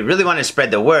actually, if you really want to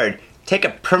spread the word, take a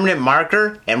permanent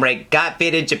marker and write Got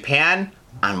Faded Japan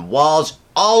on walls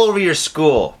all over your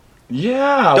school.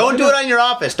 Yeah. Don't do it on your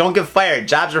office. Don't get fired.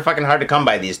 Jobs are fucking hard to come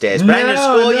by these days. But on your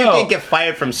school, you can't get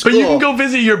fired from school. But you can go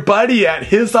visit your buddy at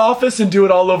his office and do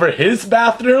it all over his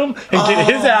bathroom and get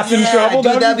his ass in trouble.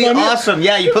 Dude, that'd be funny. awesome.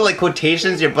 Yeah, you put like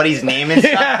quotations, your buddy's name and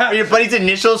stuff. Or your buddy's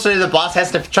initials, so the boss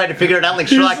has to try to figure it out like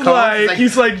Sherlock Holmes.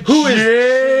 He's like, who is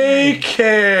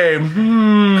J.K.?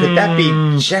 Could that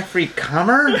be Jeffrey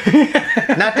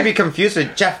Dahmer? Not to be confused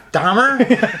with Jeff Dahmer?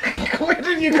 Where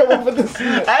did you come up with this?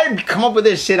 I come up with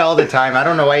this shit all the time. I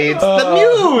don't know why. It's the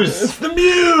Muse. It's the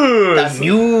Muse. The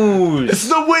Muse. It's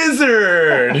the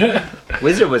Wizard.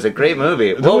 Wizard was a great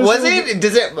movie. Well, was it?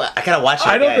 Does it? I gotta watch it.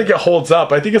 I don't think it holds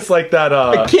up. I think it's like that.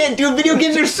 I can't do video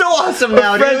games. Are so awesome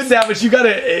now, Fred dude. Savage. You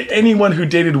gotta anyone who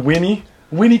dated Winnie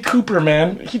Cooper,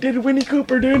 man. He dated Winnie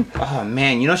Cooper, dude. Oh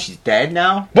man, you know she's dead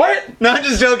now. What? No, I'm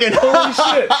just joking. Holy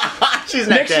shit. She's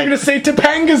not Next dead. you're gonna say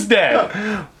Topanga's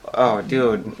dead. Oh,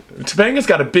 dude. Topanga's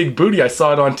got a big booty. I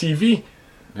saw it on TV.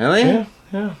 Really?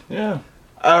 Yeah.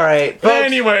 All right. Folks.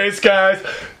 Anyways, guys,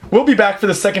 we'll be back for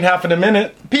the second half in a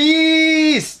minute.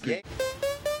 Peace.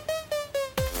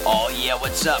 Oh yeah,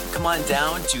 what's up? Come on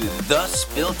down to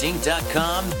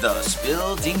thespillding.com,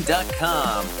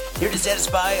 thespillding.com. Here to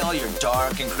satisfy all your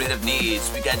dark and creative needs.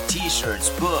 We got t-shirts,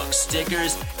 books,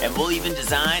 stickers, and we'll even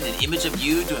design an image of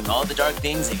you doing all the dark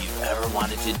things that you've ever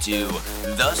wanted to do.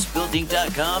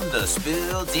 Thespillding.com,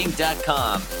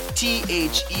 thespillding.com.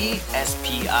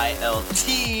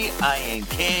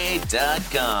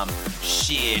 thespilldink.com.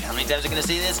 Shit, how many times am I gonna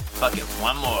say this? Fuck it,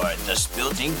 one more.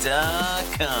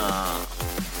 Thespillding.com.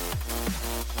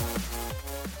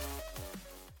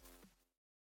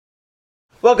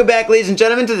 Welcome back, ladies and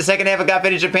gentlemen, to the second half of Got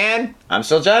Fed in Japan. I'm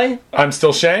still Johnny. I'm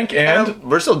still Shank, and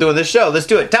We're still doing this show. Let's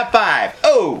do it. Top 5.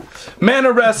 Oh! man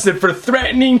arrested for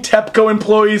threatening TEPCO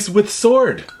employees with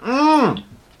sword.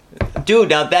 Dude,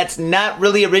 now that's not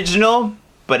really original,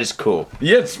 but it's cool.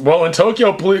 Yes, well, in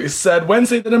Tokyo, police said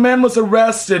Wednesday that a man was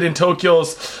arrested in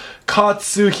Tokyo's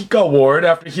Katsuhika ward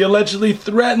after he allegedly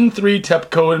threatened 3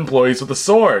 TEPCO employees with a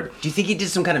sword. Do you think he did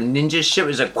some kind of ninja shit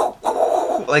where he's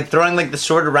like throwing like the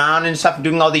sword around and stuff,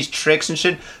 doing all these tricks and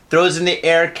shit, throws in the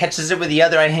air, catches it with the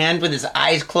other hand with his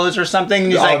eyes closed or something,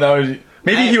 and he's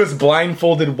Maybe he was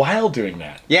blindfolded while doing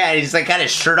that. Yeah, he's like got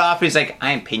his shirt off, and he's like,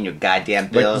 I ain't paying your goddamn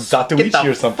bills. Like Get Zatoichi the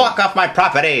or something. fuck off my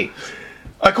property.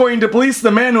 According to police,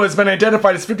 the man who has been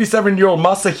identified as 57-year-old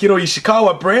Masahiro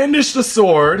Ishikawa brandished a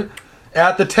sword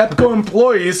at the TEPCO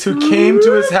employees who came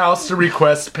to his house to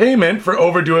request payment for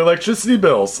overdue electricity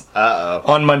bills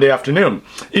on Monday afternoon.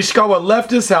 Ishikawa left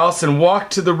his house and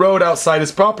walked to the road outside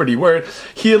his property, where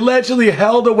he allegedly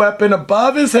held a weapon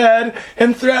above his head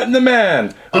and threatened the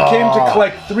man, who came to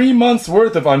collect 3 months'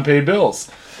 worth of unpaid bills.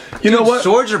 You know what?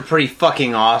 Swords are pretty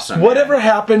fucking awesome. Whatever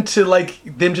happened to like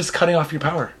them just cutting off your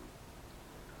power?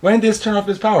 Why didn't they just turn off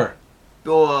his power?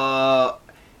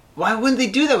 Why wouldn't they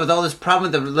do that with all this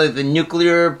problem with the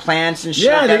nuclear plants and shit?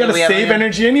 Yeah, they gotta we have save here?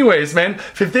 energy anyways, man.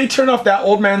 If they turn off that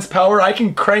old man's power, I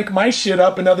can crank my shit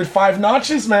up another 5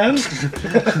 notches, man.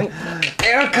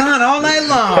 Aircon all night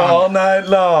long. All night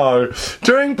long.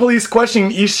 During police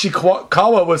questioning,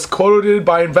 Ishikawa was quoted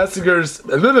by investigators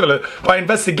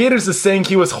as saying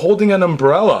he was holding an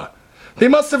umbrella. They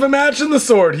must have imagined the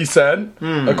sword, he said,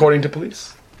 according to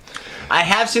police. I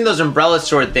have seen those umbrella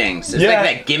sword things. It's like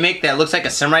that gimmick that looks like a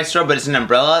samurai sword, but it's an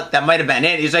umbrella. That might have been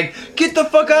it. He's like, get the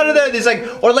fuck out of there. He's like,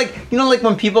 or like, you know, like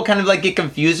when people kind of like get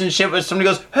confused and shit, where somebody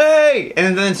goes, hey,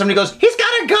 and then somebody goes, he's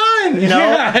got a gun, you know?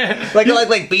 Yeah.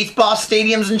 like baseball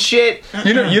stadiums and shit.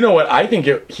 You know what I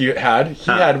think he had?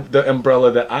 He had the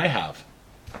umbrella that I have.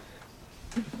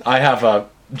 I have a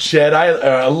Jedi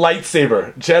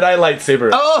lightsaber.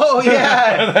 Oh,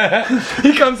 yeah.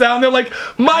 He comes out and they're like,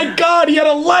 my god, he had a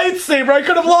lightsaber. I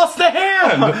could have lost a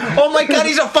hand. Oh my god,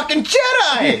 he's a fucking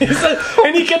Jedi.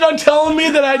 And he kept on telling me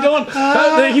that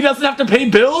that he doesn't have to pay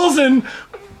bills and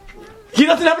he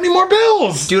doesn't have any more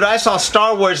bills. Dude, I saw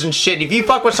Star Wars and shit. If you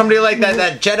fuck with somebody like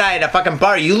that Jedi at a fucking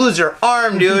bar, you lose your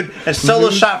arm, dude. And Solo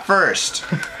shot first.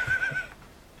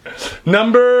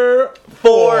 Number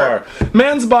 4.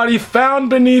 Man's body found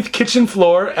beneath kitchen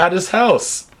floor at his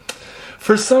house.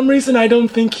 For some reason, I don't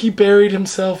think he buried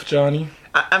himself, Johnny.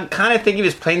 I'm kind of thinking he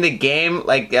was playing the game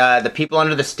like the people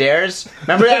under the stairs.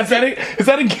 Remember that? Is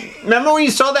that a game? Remember when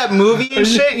you saw that movie and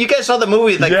shit? You guys saw the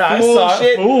movie, like Yeah, I Fool saw and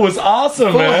shit? it. Ooh, it was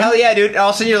awesome, Fool, man. hell yeah, dude. And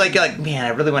all of a sudden you're like, man, I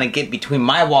really want to get between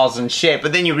my walls and shit.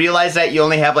 But then you realize that you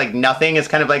only have like nothing. It's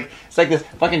kind of like, it's like this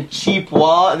fucking cheap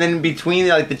wall. And then between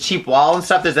like the cheap wall and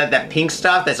stuff, there's that pink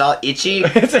stuff that's all itchy.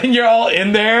 And you're all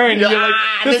in there, and you're like,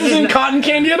 this this isn't is cotton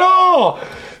candy at all.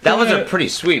 That was a pretty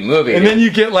sweet movie. And then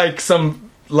you get like some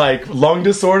like lung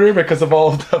disorder because of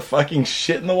all the fucking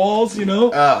shit in the walls, you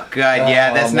know? Oh god,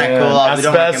 yeah, that's not man. cool. We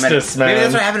don't recommend it. Asbestos, man. Maybe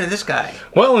that's what happened to this guy.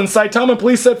 Well, in Saitama,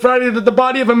 police said Friday that the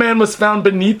body of a man was found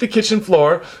beneath the kitchen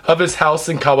floor of his house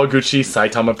in Kawaguchi,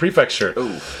 Saitama Prefecture.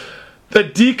 Ooh. The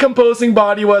decomposing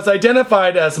body was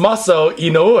identified as Maso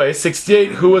Inoue,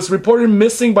 68, who was reported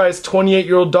missing by his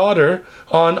 28-year-old daughter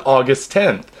on August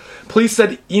 10th. Police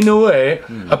said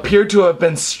Inoue appeared to have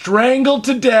been strangled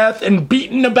to death and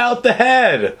beaten about the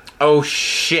head. Oh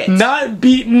shit. Not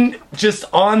beaten just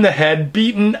on the head,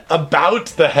 beaten about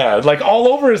the head, like all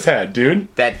over his head,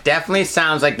 dude. That definitely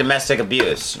sounds like domestic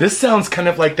abuse. This sounds kind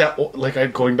of like that,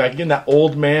 like going back again, that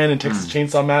old man in Texas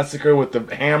Chainsaw Massacre with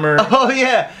the hammer. Oh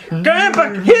yeah,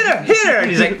 Grandpa, hit her, and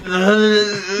he's like,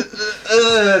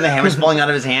 the hammer's falling out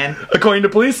of his hand. According to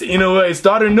police, Inoue's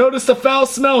daughter noticed a foul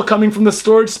smell coming from the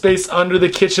storage space under the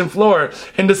kitchen floor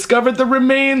and discovered the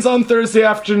remains on Thursday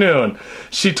afternoon.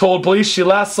 She told police she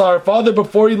last saw her father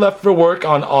before he left for work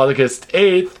on August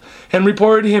 8th and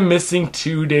reported him missing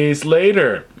 2 days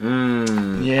later.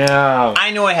 Yeah.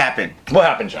 I know what happened. What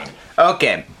happened, John?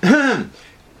 Okay.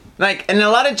 Like, in a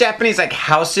lot of Japanese, like,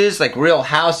 houses, like real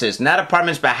houses, not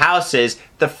apartments, but houses,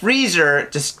 the freezer,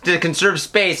 to conserve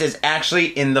space, is actually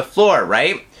in the floor,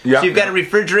 right? Yeah. So you've got a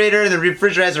refrigerator, and the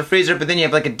refrigerator has a freezer, but then you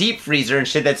have, like, a deep freezer and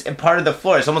shit that's part of the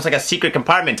floor. It's almost like a secret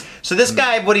compartment. So this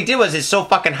guy, what he did was, it's so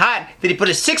fucking hot that he put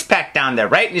a six-pack down there,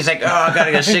 right? And he's like, oh, I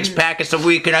gotta get a six-pack, it's a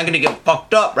week, and I'm gonna get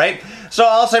fucked up, right? So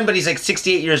all of a sudden, but he's like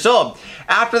 68 years old.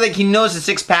 After, like, he knows the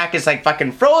six-pack is, like,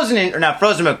 fucking frozen, or not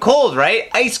frozen, but cold, right?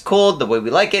 Ice cold, the way we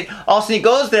like it. All of a sudden, he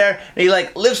goes there, and he,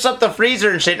 like, lifts up the freezer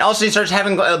and shit, and all of a sudden, he starts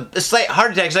having a slight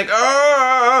heart attack. He's like,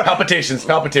 "Argh!"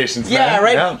 Palpitations, Yeah, man.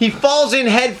 right? Yeah. He falls in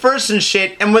head first and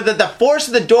shit, and with the force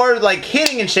of the door, like,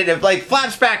 hitting and shit, it, like,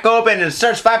 flaps back open and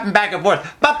starts flapping back and forth.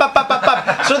 Bop, bop, bop, bop,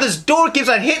 bop. So this door keeps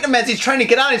on hitting him as he's trying to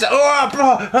get on. He's like, oh,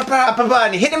 blah, blah, blah, blah, blah,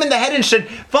 and he hit him in the head and shit,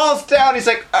 falls down. He's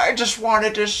like, I just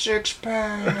wanted a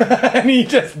six-pack. And he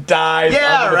just dies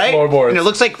Yeah, under the right? floorboards. And it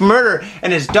looks like murder,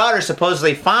 and his daughter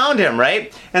supposedly found him,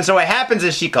 right? And so what happens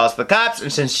is she calls the cops,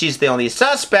 and since she's the only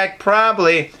suspect,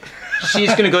 probably,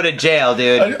 she's gonna go to jail,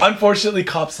 dude. Unfortunately,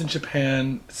 cops in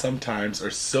Japan sometimes are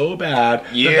so bad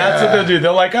that Yeah. that's what they'll do.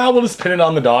 They're like, oh, we'll just pin it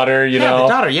on the daughter, you know? The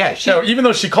daughter, yeah. She, No, even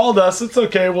though she called us, it's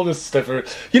okay, we'll just stiff her.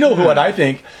 You know what I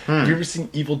think? Have you ever seen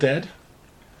Evil Dead?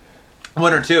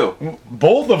 one or two.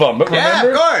 Both of them. But Yeah,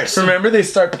 remember, of course. Remember they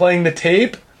start playing the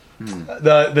tape?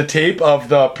 The tape of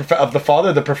the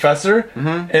father, the professor,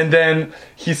 and then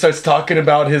he starts talking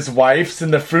about his wife's in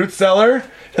the fruit cellar,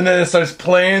 and then it starts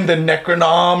playing the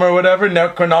Necronom or whatever,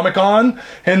 Necronomicon,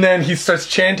 and then he starts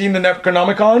chanting the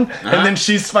Necronomicon, and then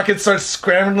she's fucking starts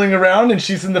scrambling around, and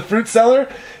she's in the fruit cellar.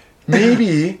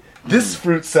 Maybe this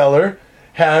fruit cellar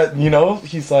had,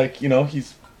 he's like,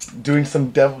 he's doing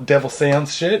some devil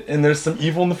seance shit, and there's some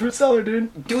evil in the fruit cellar,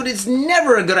 dude. Dude, it's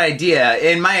never a good idea,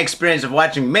 in my experience of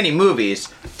watching many movies,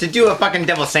 to do a fucking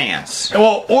devil seance.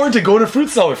 Well, or to go to fruit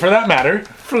cellar, for that matter.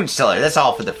 Fruit cellar, that's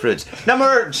all for the fruits.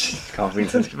 We're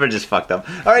just fucked up.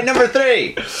 Alright, number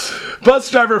 3. Bus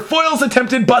driver foils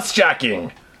attempted bus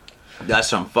jacking. That's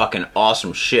some fucking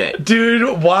awesome shit.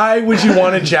 Dude, why would you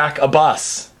want to jack a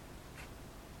bus?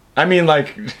 I mean,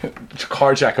 like,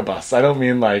 carjack a bus. I don't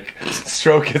mean, like,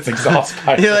 stroke its exhaust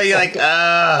pipe. You're like,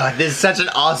 this is such an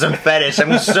awesome fetish.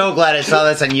 I'm so glad I saw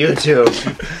this on YouTube.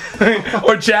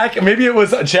 Or maybe it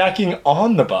was jacking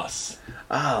on the bus.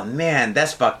 Oh, man,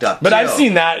 that's fucked up, But too. I've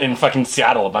seen that in fucking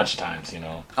Seattle a bunch of times,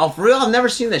 Oh, for real? I've never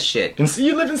seen this shit. And so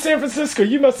you live in San Francisco,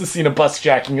 you must have seen a bus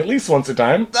jacking at least once a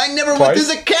time. I never went Twice.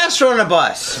 through the Castro on a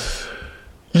bus.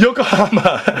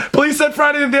 Yokohama. Police said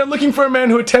Friday that they're looking for a man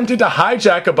who attempted to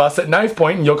hijack a bus at knife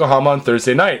point in Yokohama on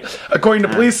Thursday night. According to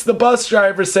police, the bus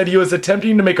driver said he was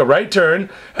attempting to make a right turn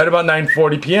at about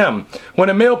 9:40 p.m. when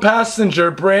a male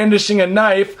passenger brandishing a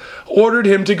knife ordered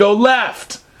him to go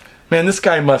left. Man, this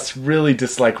guy must really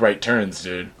dislike right turns,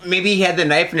 dude. Maybe he had the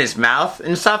knife in his mouth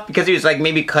and stuff because he was like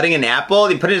maybe cutting an apple.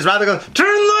 He put it in his mouth and goes,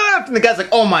 turn left! And the guy's like,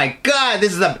 oh my god,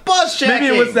 this is a bus jacking.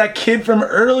 Maybe it was that kid from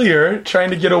earlier trying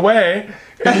to get away.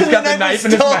 And he's got the knife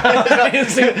in his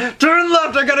mouth. Turn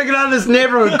left, I gotta get out of this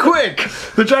neighborhood quick.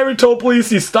 The driver told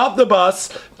police he stopped the bus,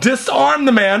 disarmed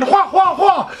the man,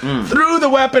 threw the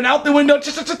weapon out the window,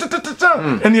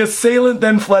 and the assailant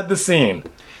then fled the scene.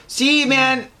 See,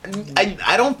 man,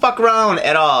 I don't fuck around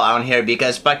at all out here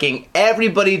because fucking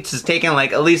everybody's taken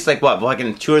like at least like what,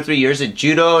 fucking 2 or 3 years of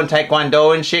judo and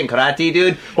taekwondo and shit and karate,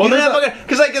 dude. Well,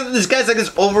 Because like this guy's like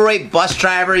this overweight bus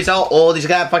driver. He's all old. He's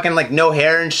got fucking like no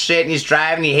hair and shit. And he's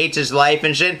driving. He hates his life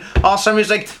and shit. All of a sudden he's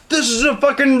like, this is a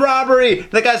fucking robbery.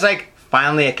 The guy's like,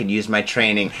 Finally, I can use my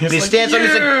training. And he like, stands up,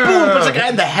 he's like, "Yeah!" boom, puts the guy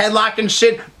in the headlock and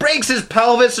shit, breaks his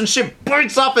pelvis and shit,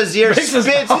 breaks off his ear, Breaks his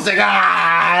spits. He's like,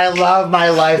 I love my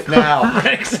life now.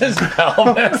 Breaks his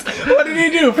pelvis. What did he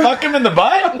do? Fuck him in the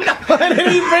butt? Why did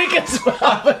he break his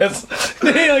pelvis?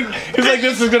 He's like,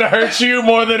 this is gonna hurt you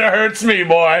more than it hurts me,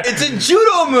 boy. It's a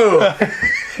judo move.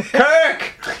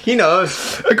 Kirk, he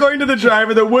knows. According to the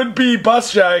driver, the would-be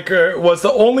bus driver was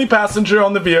the only passenger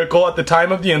on the vehicle at the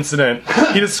time of the incident.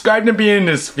 He described him being in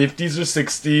his 50s or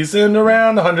 60s and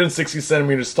around 160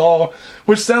 centimeters tall,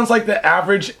 which sounds like the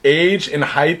average age and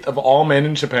height of all men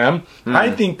in Japan.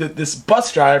 I think that this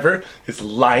bus driver is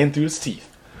lying through his teeth.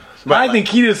 I think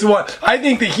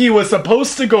that he was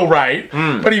supposed to go right,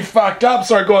 but he fucked up,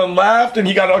 started going left, and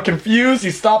he got all confused. He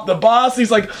stopped the bus.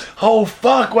 He's like, oh,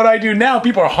 fuck, what do I do now?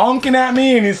 People are honking at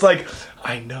me. And he's like,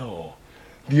 I know.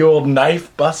 The old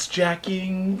knife bus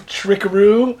jacking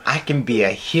trickaroo. I can be a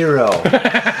hero.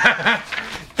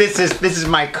 This is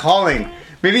my calling.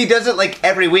 Maybe he does it like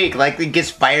every week, like he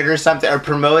gets fired or something, or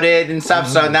promoted and stuff.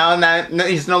 So now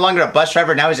he's no longer a bus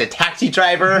driver. Now he's a taxi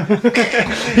driver.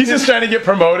 He's just trying to get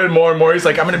promoted more and more. He's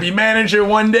like, I'm going to be manager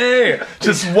one day.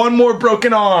 Just one more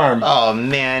broken arm. Oh,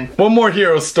 man. One more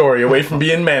hero story away from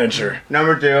being manager.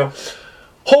 Number 2.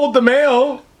 Hold the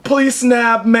mail. Police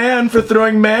nab man for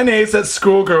throwing mayonnaise at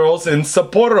schoolgirls in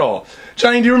Sapporo.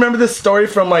 Johnny, do you remember this story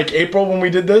from like April when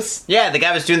we did this? Yeah, the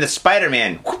guy was doing the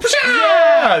Spider-Man.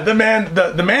 Yeah, the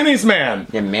mayonnaise man.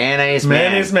 Yeah, mayonnaise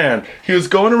man. He was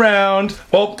going around.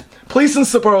 Well, police in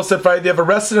Sapporo said Friday they have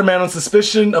arrested a man on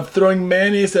suspicion of throwing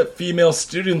mayonnaise at female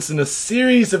students in a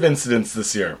series of incidents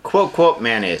this year. Quote,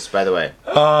 mayonnaise, by the way.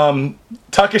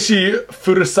 Takeshi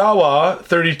Furusawa,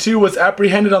 32, was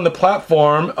apprehended on the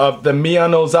platform of the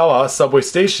Miyanozawa subway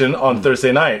station on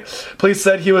Thursday night. Police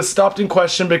said he was stopped and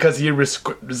questioned because he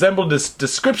resembled this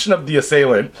description of the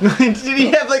assailant. Did he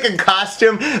have like a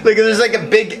costume? Like there's like a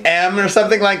big M or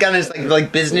something like on his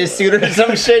like business suit or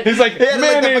some shit? He's like,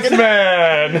 mayonnaise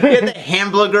man! He had the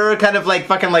hamburger kind of like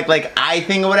fucking like eye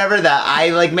thing or whatever, the eye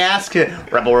like mask.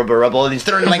 Rubble, and he's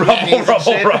throwing like mayonnaise and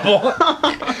shit.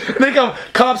 They come,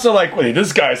 cops are like, wait,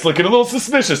 this guy's looking a little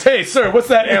suspicious. Hey, sir, what's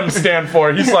that M stand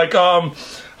for? He's like,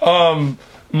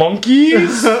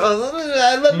 monkeys?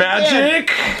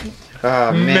 Magic?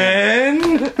 Oh, man.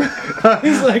 Men?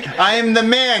 He's like, I am the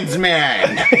man's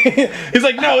man. He's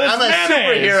like, no, that's I'm a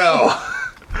mayonnaise. superhero.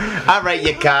 Alright,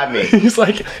 you caught me. He's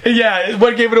like, yeah,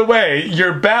 what gave it away?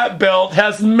 Your bat belt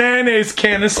has mayonnaise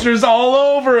canisters all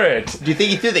over it. Do you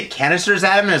think he threw the canisters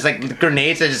at him and it was like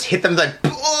grenades that just hit them like,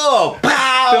 oh,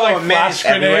 pow! They're like flash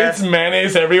grenades,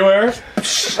 mayonnaise everywhere.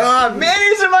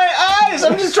 Mayonnaise in my eyes!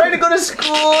 I'm just trying to go to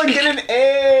school and get an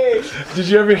A! Did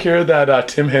you ever hear that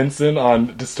Tim Henson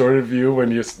on Distorted View when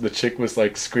the chick was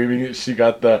like screaming she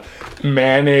got the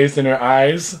mayonnaise in her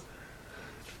eyes?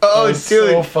 Oh, dude.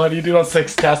 So funny, dude, on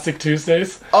Sextastic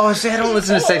Tuesdays. Oh, see, I don't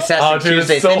listen to Sextastic dude,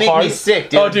 Tuesdays. It's so they make hard. me sick,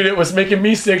 dude. Oh, dude, it was making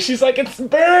me sick. She's like, it's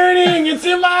burning. It's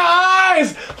in my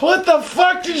eyes. What the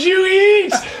fuck did you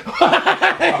eat?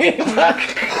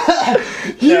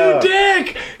 You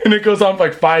dick. And it goes on for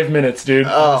like 5 minutes, dude.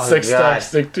 Oh,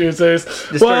 Sextastic Tuesdays.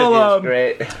 Well,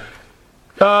 great.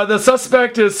 The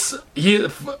suspect is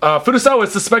Furusawa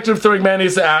is suspected of throwing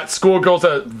mayonnaise at schoolgirls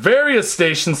at various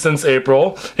stations since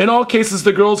April. In all cases,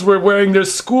 the girls were wearing their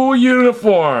school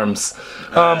uniforms.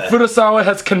 Furusawa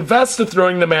has confessed to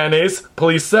throwing the mayonnaise,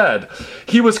 police said.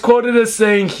 He was quoted as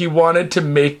saying he wanted to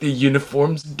make the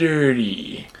uniforms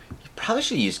dirty. Probably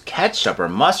should use ketchup or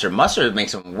mustard. Mustard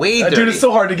makes them way dirty. Dude, it's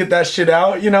so hard to get that shit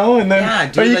out, you know? And then, yeah,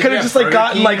 dude, or you like could have just like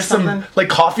gotten like some like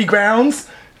coffee grounds.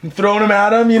 Throwing them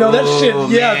at him, you know, that shit,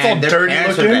 yeah, man, it's all dirty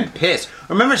parents looking. Would have been pissed.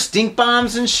 Remember stink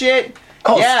bombs and shit?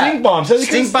 Oh, yeah. stink bombs.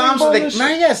 Stink bombs with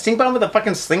stink bomb with a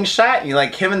fucking slingshot and you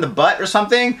like hit him in the butt or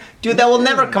something. Dude, that will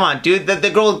never come on, dude.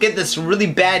 The girl will get this really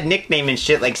bad nickname and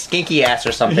shit like skinky ass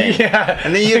or something. Yeah.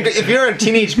 And then if you're a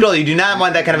teenage girl, you do not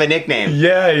want that kind of a nickname.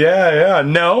 Yeah.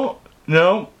 No.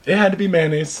 It had to be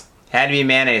mayonnaise. Had to be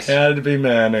mayonnaise. It had to be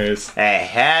mayonnaise. It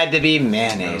had to be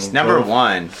mayonnaise. Number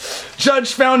 1.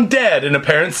 Judge found dead in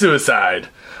apparent suicide.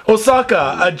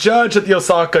 Osaka, a judge at the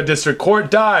Osaka District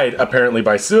Court, died, apparently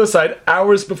by suicide,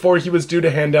 hours before he was due to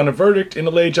hand down a verdict in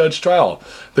a lay judge trial,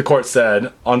 the court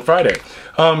said on Friday.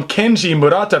 Kenji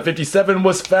Murata, 57,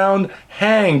 was found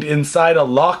hanged inside a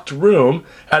locked room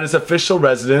at his official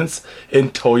residence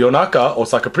in Toyonaka,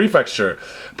 Osaka Prefecture,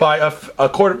 by a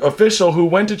court official who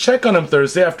went to check on him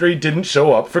Thursday after he didn't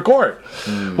show up for court.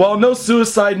 While no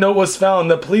suicide note was found,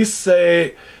 the police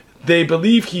say they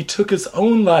believe he took his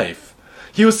own life.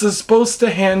 He was supposed to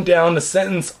hand down a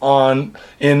sentence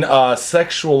in a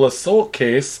sexual assault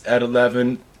case at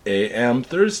 11 a.m.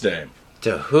 Thursday.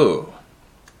 To who?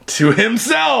 to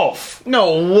himself.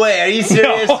 No way. Are you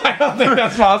serious? No, I don't think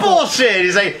that's possible. Bullshit.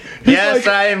 He's like, yes, like-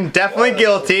 I am definitely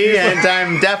guilty, and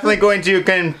I'm definitely going to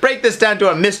can break this down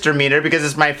to a misdemeanor because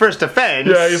it's my first offense.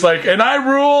 Yeah, he's like, and I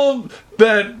rule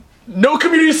that no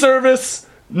community service,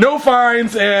 no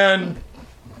fines, and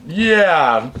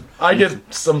yeah, I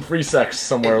get some free sex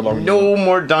somewhere along No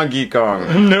more Donkey Kong.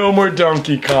 the No more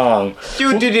Donkey Kong.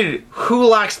 Dude, who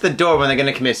locks the door when they're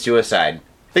gonna commit suicide?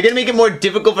 They're gonna make it more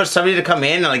difficult for somebody to come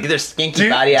in and like get their stinky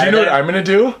body out Do you of know there? what I'm gonna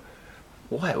do?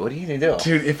 What are you gonna do?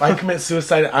 Dude, if I commit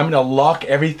suicide, I'm gonna lock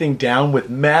everything down with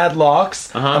mad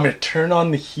locks. Uh-huh. I'm gonna turn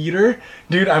on the heater.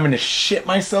 Dude, I'm gonna shit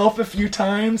myself a few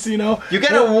times, you know? You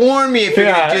gotta warn me if you're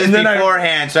Yeah, gonna do and this then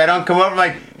beforehand, so I don't come over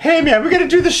like, hey man, we gotta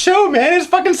do the show, man. It's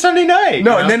fucking Sunday night.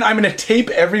 No, you know? and then I'm gonna tape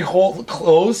every hole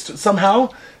closed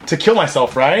somehow to kill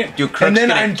myself, right? Dude, Kirk's and then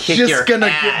gonna I'm kick your just gonna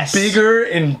ass. get bigger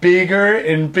and bigger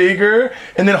and bigger,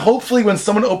 and then hopefully when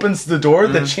someone opens the door,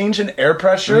 Mm-hmm. the change in air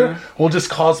pressure will just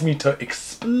cause me to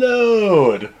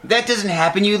explode. that doesn't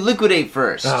happen. You liquidate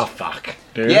first. Oh fuck,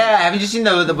 dude. Yeah, haven't you seen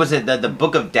the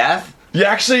Book of Death? Yeah,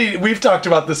 actually, we've talked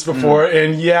about this before,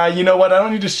 and yeah, you know what? I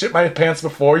don't need to shit my pants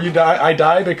before you die. I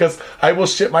die because I will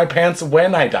shit my pants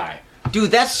when I die.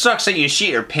 Dude, that sucks that you shit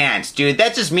your pants, dude.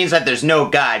 That just means that there's no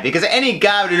God. Because any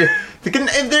God, if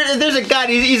there's a God,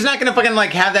 he's not gonna fucking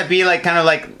like have that be like kind of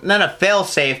like not a fail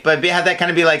safe, but have that kind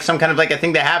of be like some kind of like a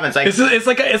thing that happens. Like,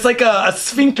 It's like a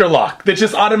sphincter lock that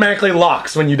just automatically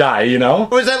locks when you die. You know?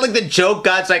 or is that like the joke?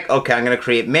 God's like, okay, I'm gonna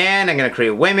create man, I'm gonna create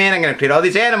women, I'm gonna create all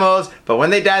these animals, but when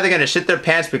they die, they're gonna shit their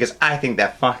pants because I think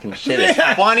that fucking shit is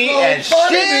Yeah, funny so as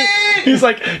funny, shit. dude. He's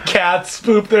like, cats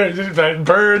poop their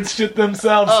birds shit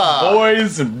themselves,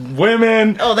 boys and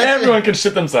women. Oh, everyone can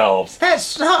shit themselves. That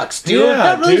sucks, dude. Yeah,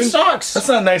 that really dude. sucks. That's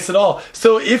not nice at all.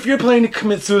 So if you're planning to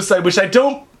commit suicide, which I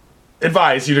don't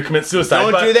advise you to commit suicide,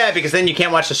 Don't but do that because then you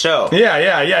can't watch the show.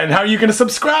 Yeah. And how are you gonna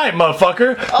subscribe,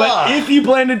 motherfucker? But if you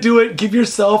plan to do it, give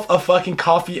yourself a fucking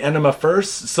coffee enema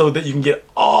first so that you can get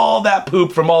all that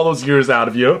poop from all those years out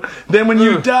of you. Then when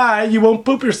you die, you won't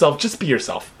poop yourself. Just be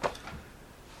yourself.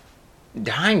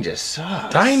 Dying just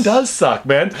sucks. Dying does suck,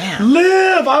 man. Damn.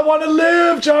 Live! I want to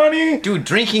live, Johnny! Dude,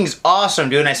 drinking's awesome,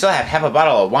 dude, and I still have half a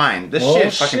bottle of wine. This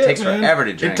shit fucking takes man. forever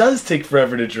to drink. It does take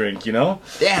forever to drink, you know?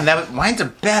 Damn, wine's a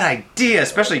bad idea,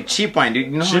 especially cheap wine, dude.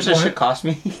 You know how much Cheap that wine? shit cost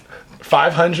me?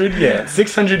 500 yen.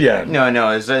 600 yen.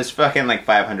 No, it's fucking like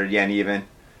 500 yen even.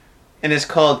 And it's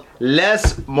called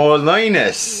Les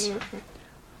Molinos.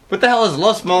 What the hell is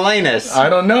Los Molinos? I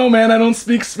don't know, man. I don't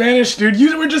speak Spanish, dude.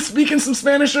 You were just speaking some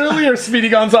Spanish earlier, Speedy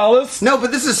Gonzalez. No, but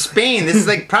this is Spain. This is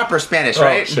like proper Spanish,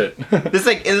 right? Oh, shit. This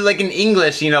is like in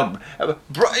English, you know.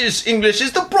 English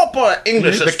is the proper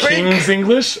English. The of Spain. King's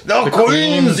English? The The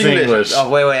Queen's English. Oh,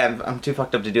 wait, I'm too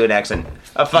fucked up to do an accent.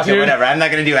 Oh, fuck it, Dude. whatever. I'm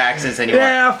not gonna do accents anymore.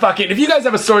 Yeah, fuck it. If you guys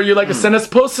have a story you'd like to send us,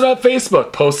 post it on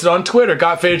Facebook, post it on Twitter,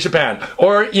 Got Faded Japan,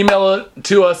 or email it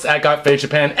to us at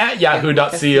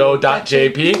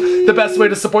gotfadedjapan@yahoo.co.jp. The best way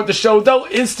to support the show, though,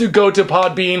 is to go to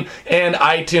Podbean and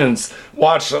iTunes.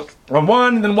 Watch on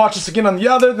one, then watch us again on the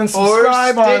other, then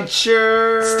subscribe Or on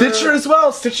Stitcher. Stitcher as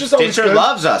well. Stitcher's always Stitcher good.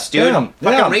 loves us, dude. Yeah,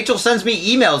 Fucking yeah. Rachel sends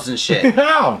me emails and shit.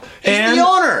 Yeah. She's the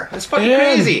owner. That's fucking and-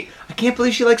 crazy. I can't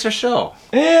believe she likes our show.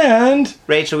 And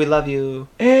Rachel, we love you.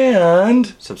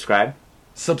 Subscribe.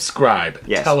 subscribe.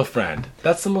 Yes. Tell a friend.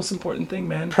 That's the most important thing,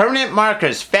 man. Permanent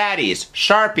markers, fatties,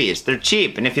 Sharpies. They're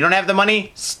cheap, and if you don't have the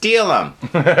money, steal them.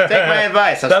 Take my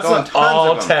advice. That's what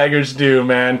all taggers do,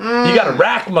 man. You got a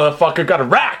rack, motherfucker. Got a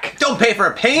rack. Don't pay for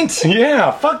a paint.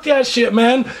 Yeah, fuck that shit,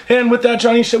 man. And with that,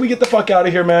 Johnny, shall we get the fuck out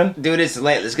of here, man? Dude, it's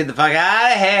late. Let's get the fuck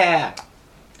out of here.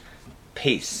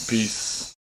 Peace.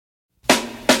 Peace.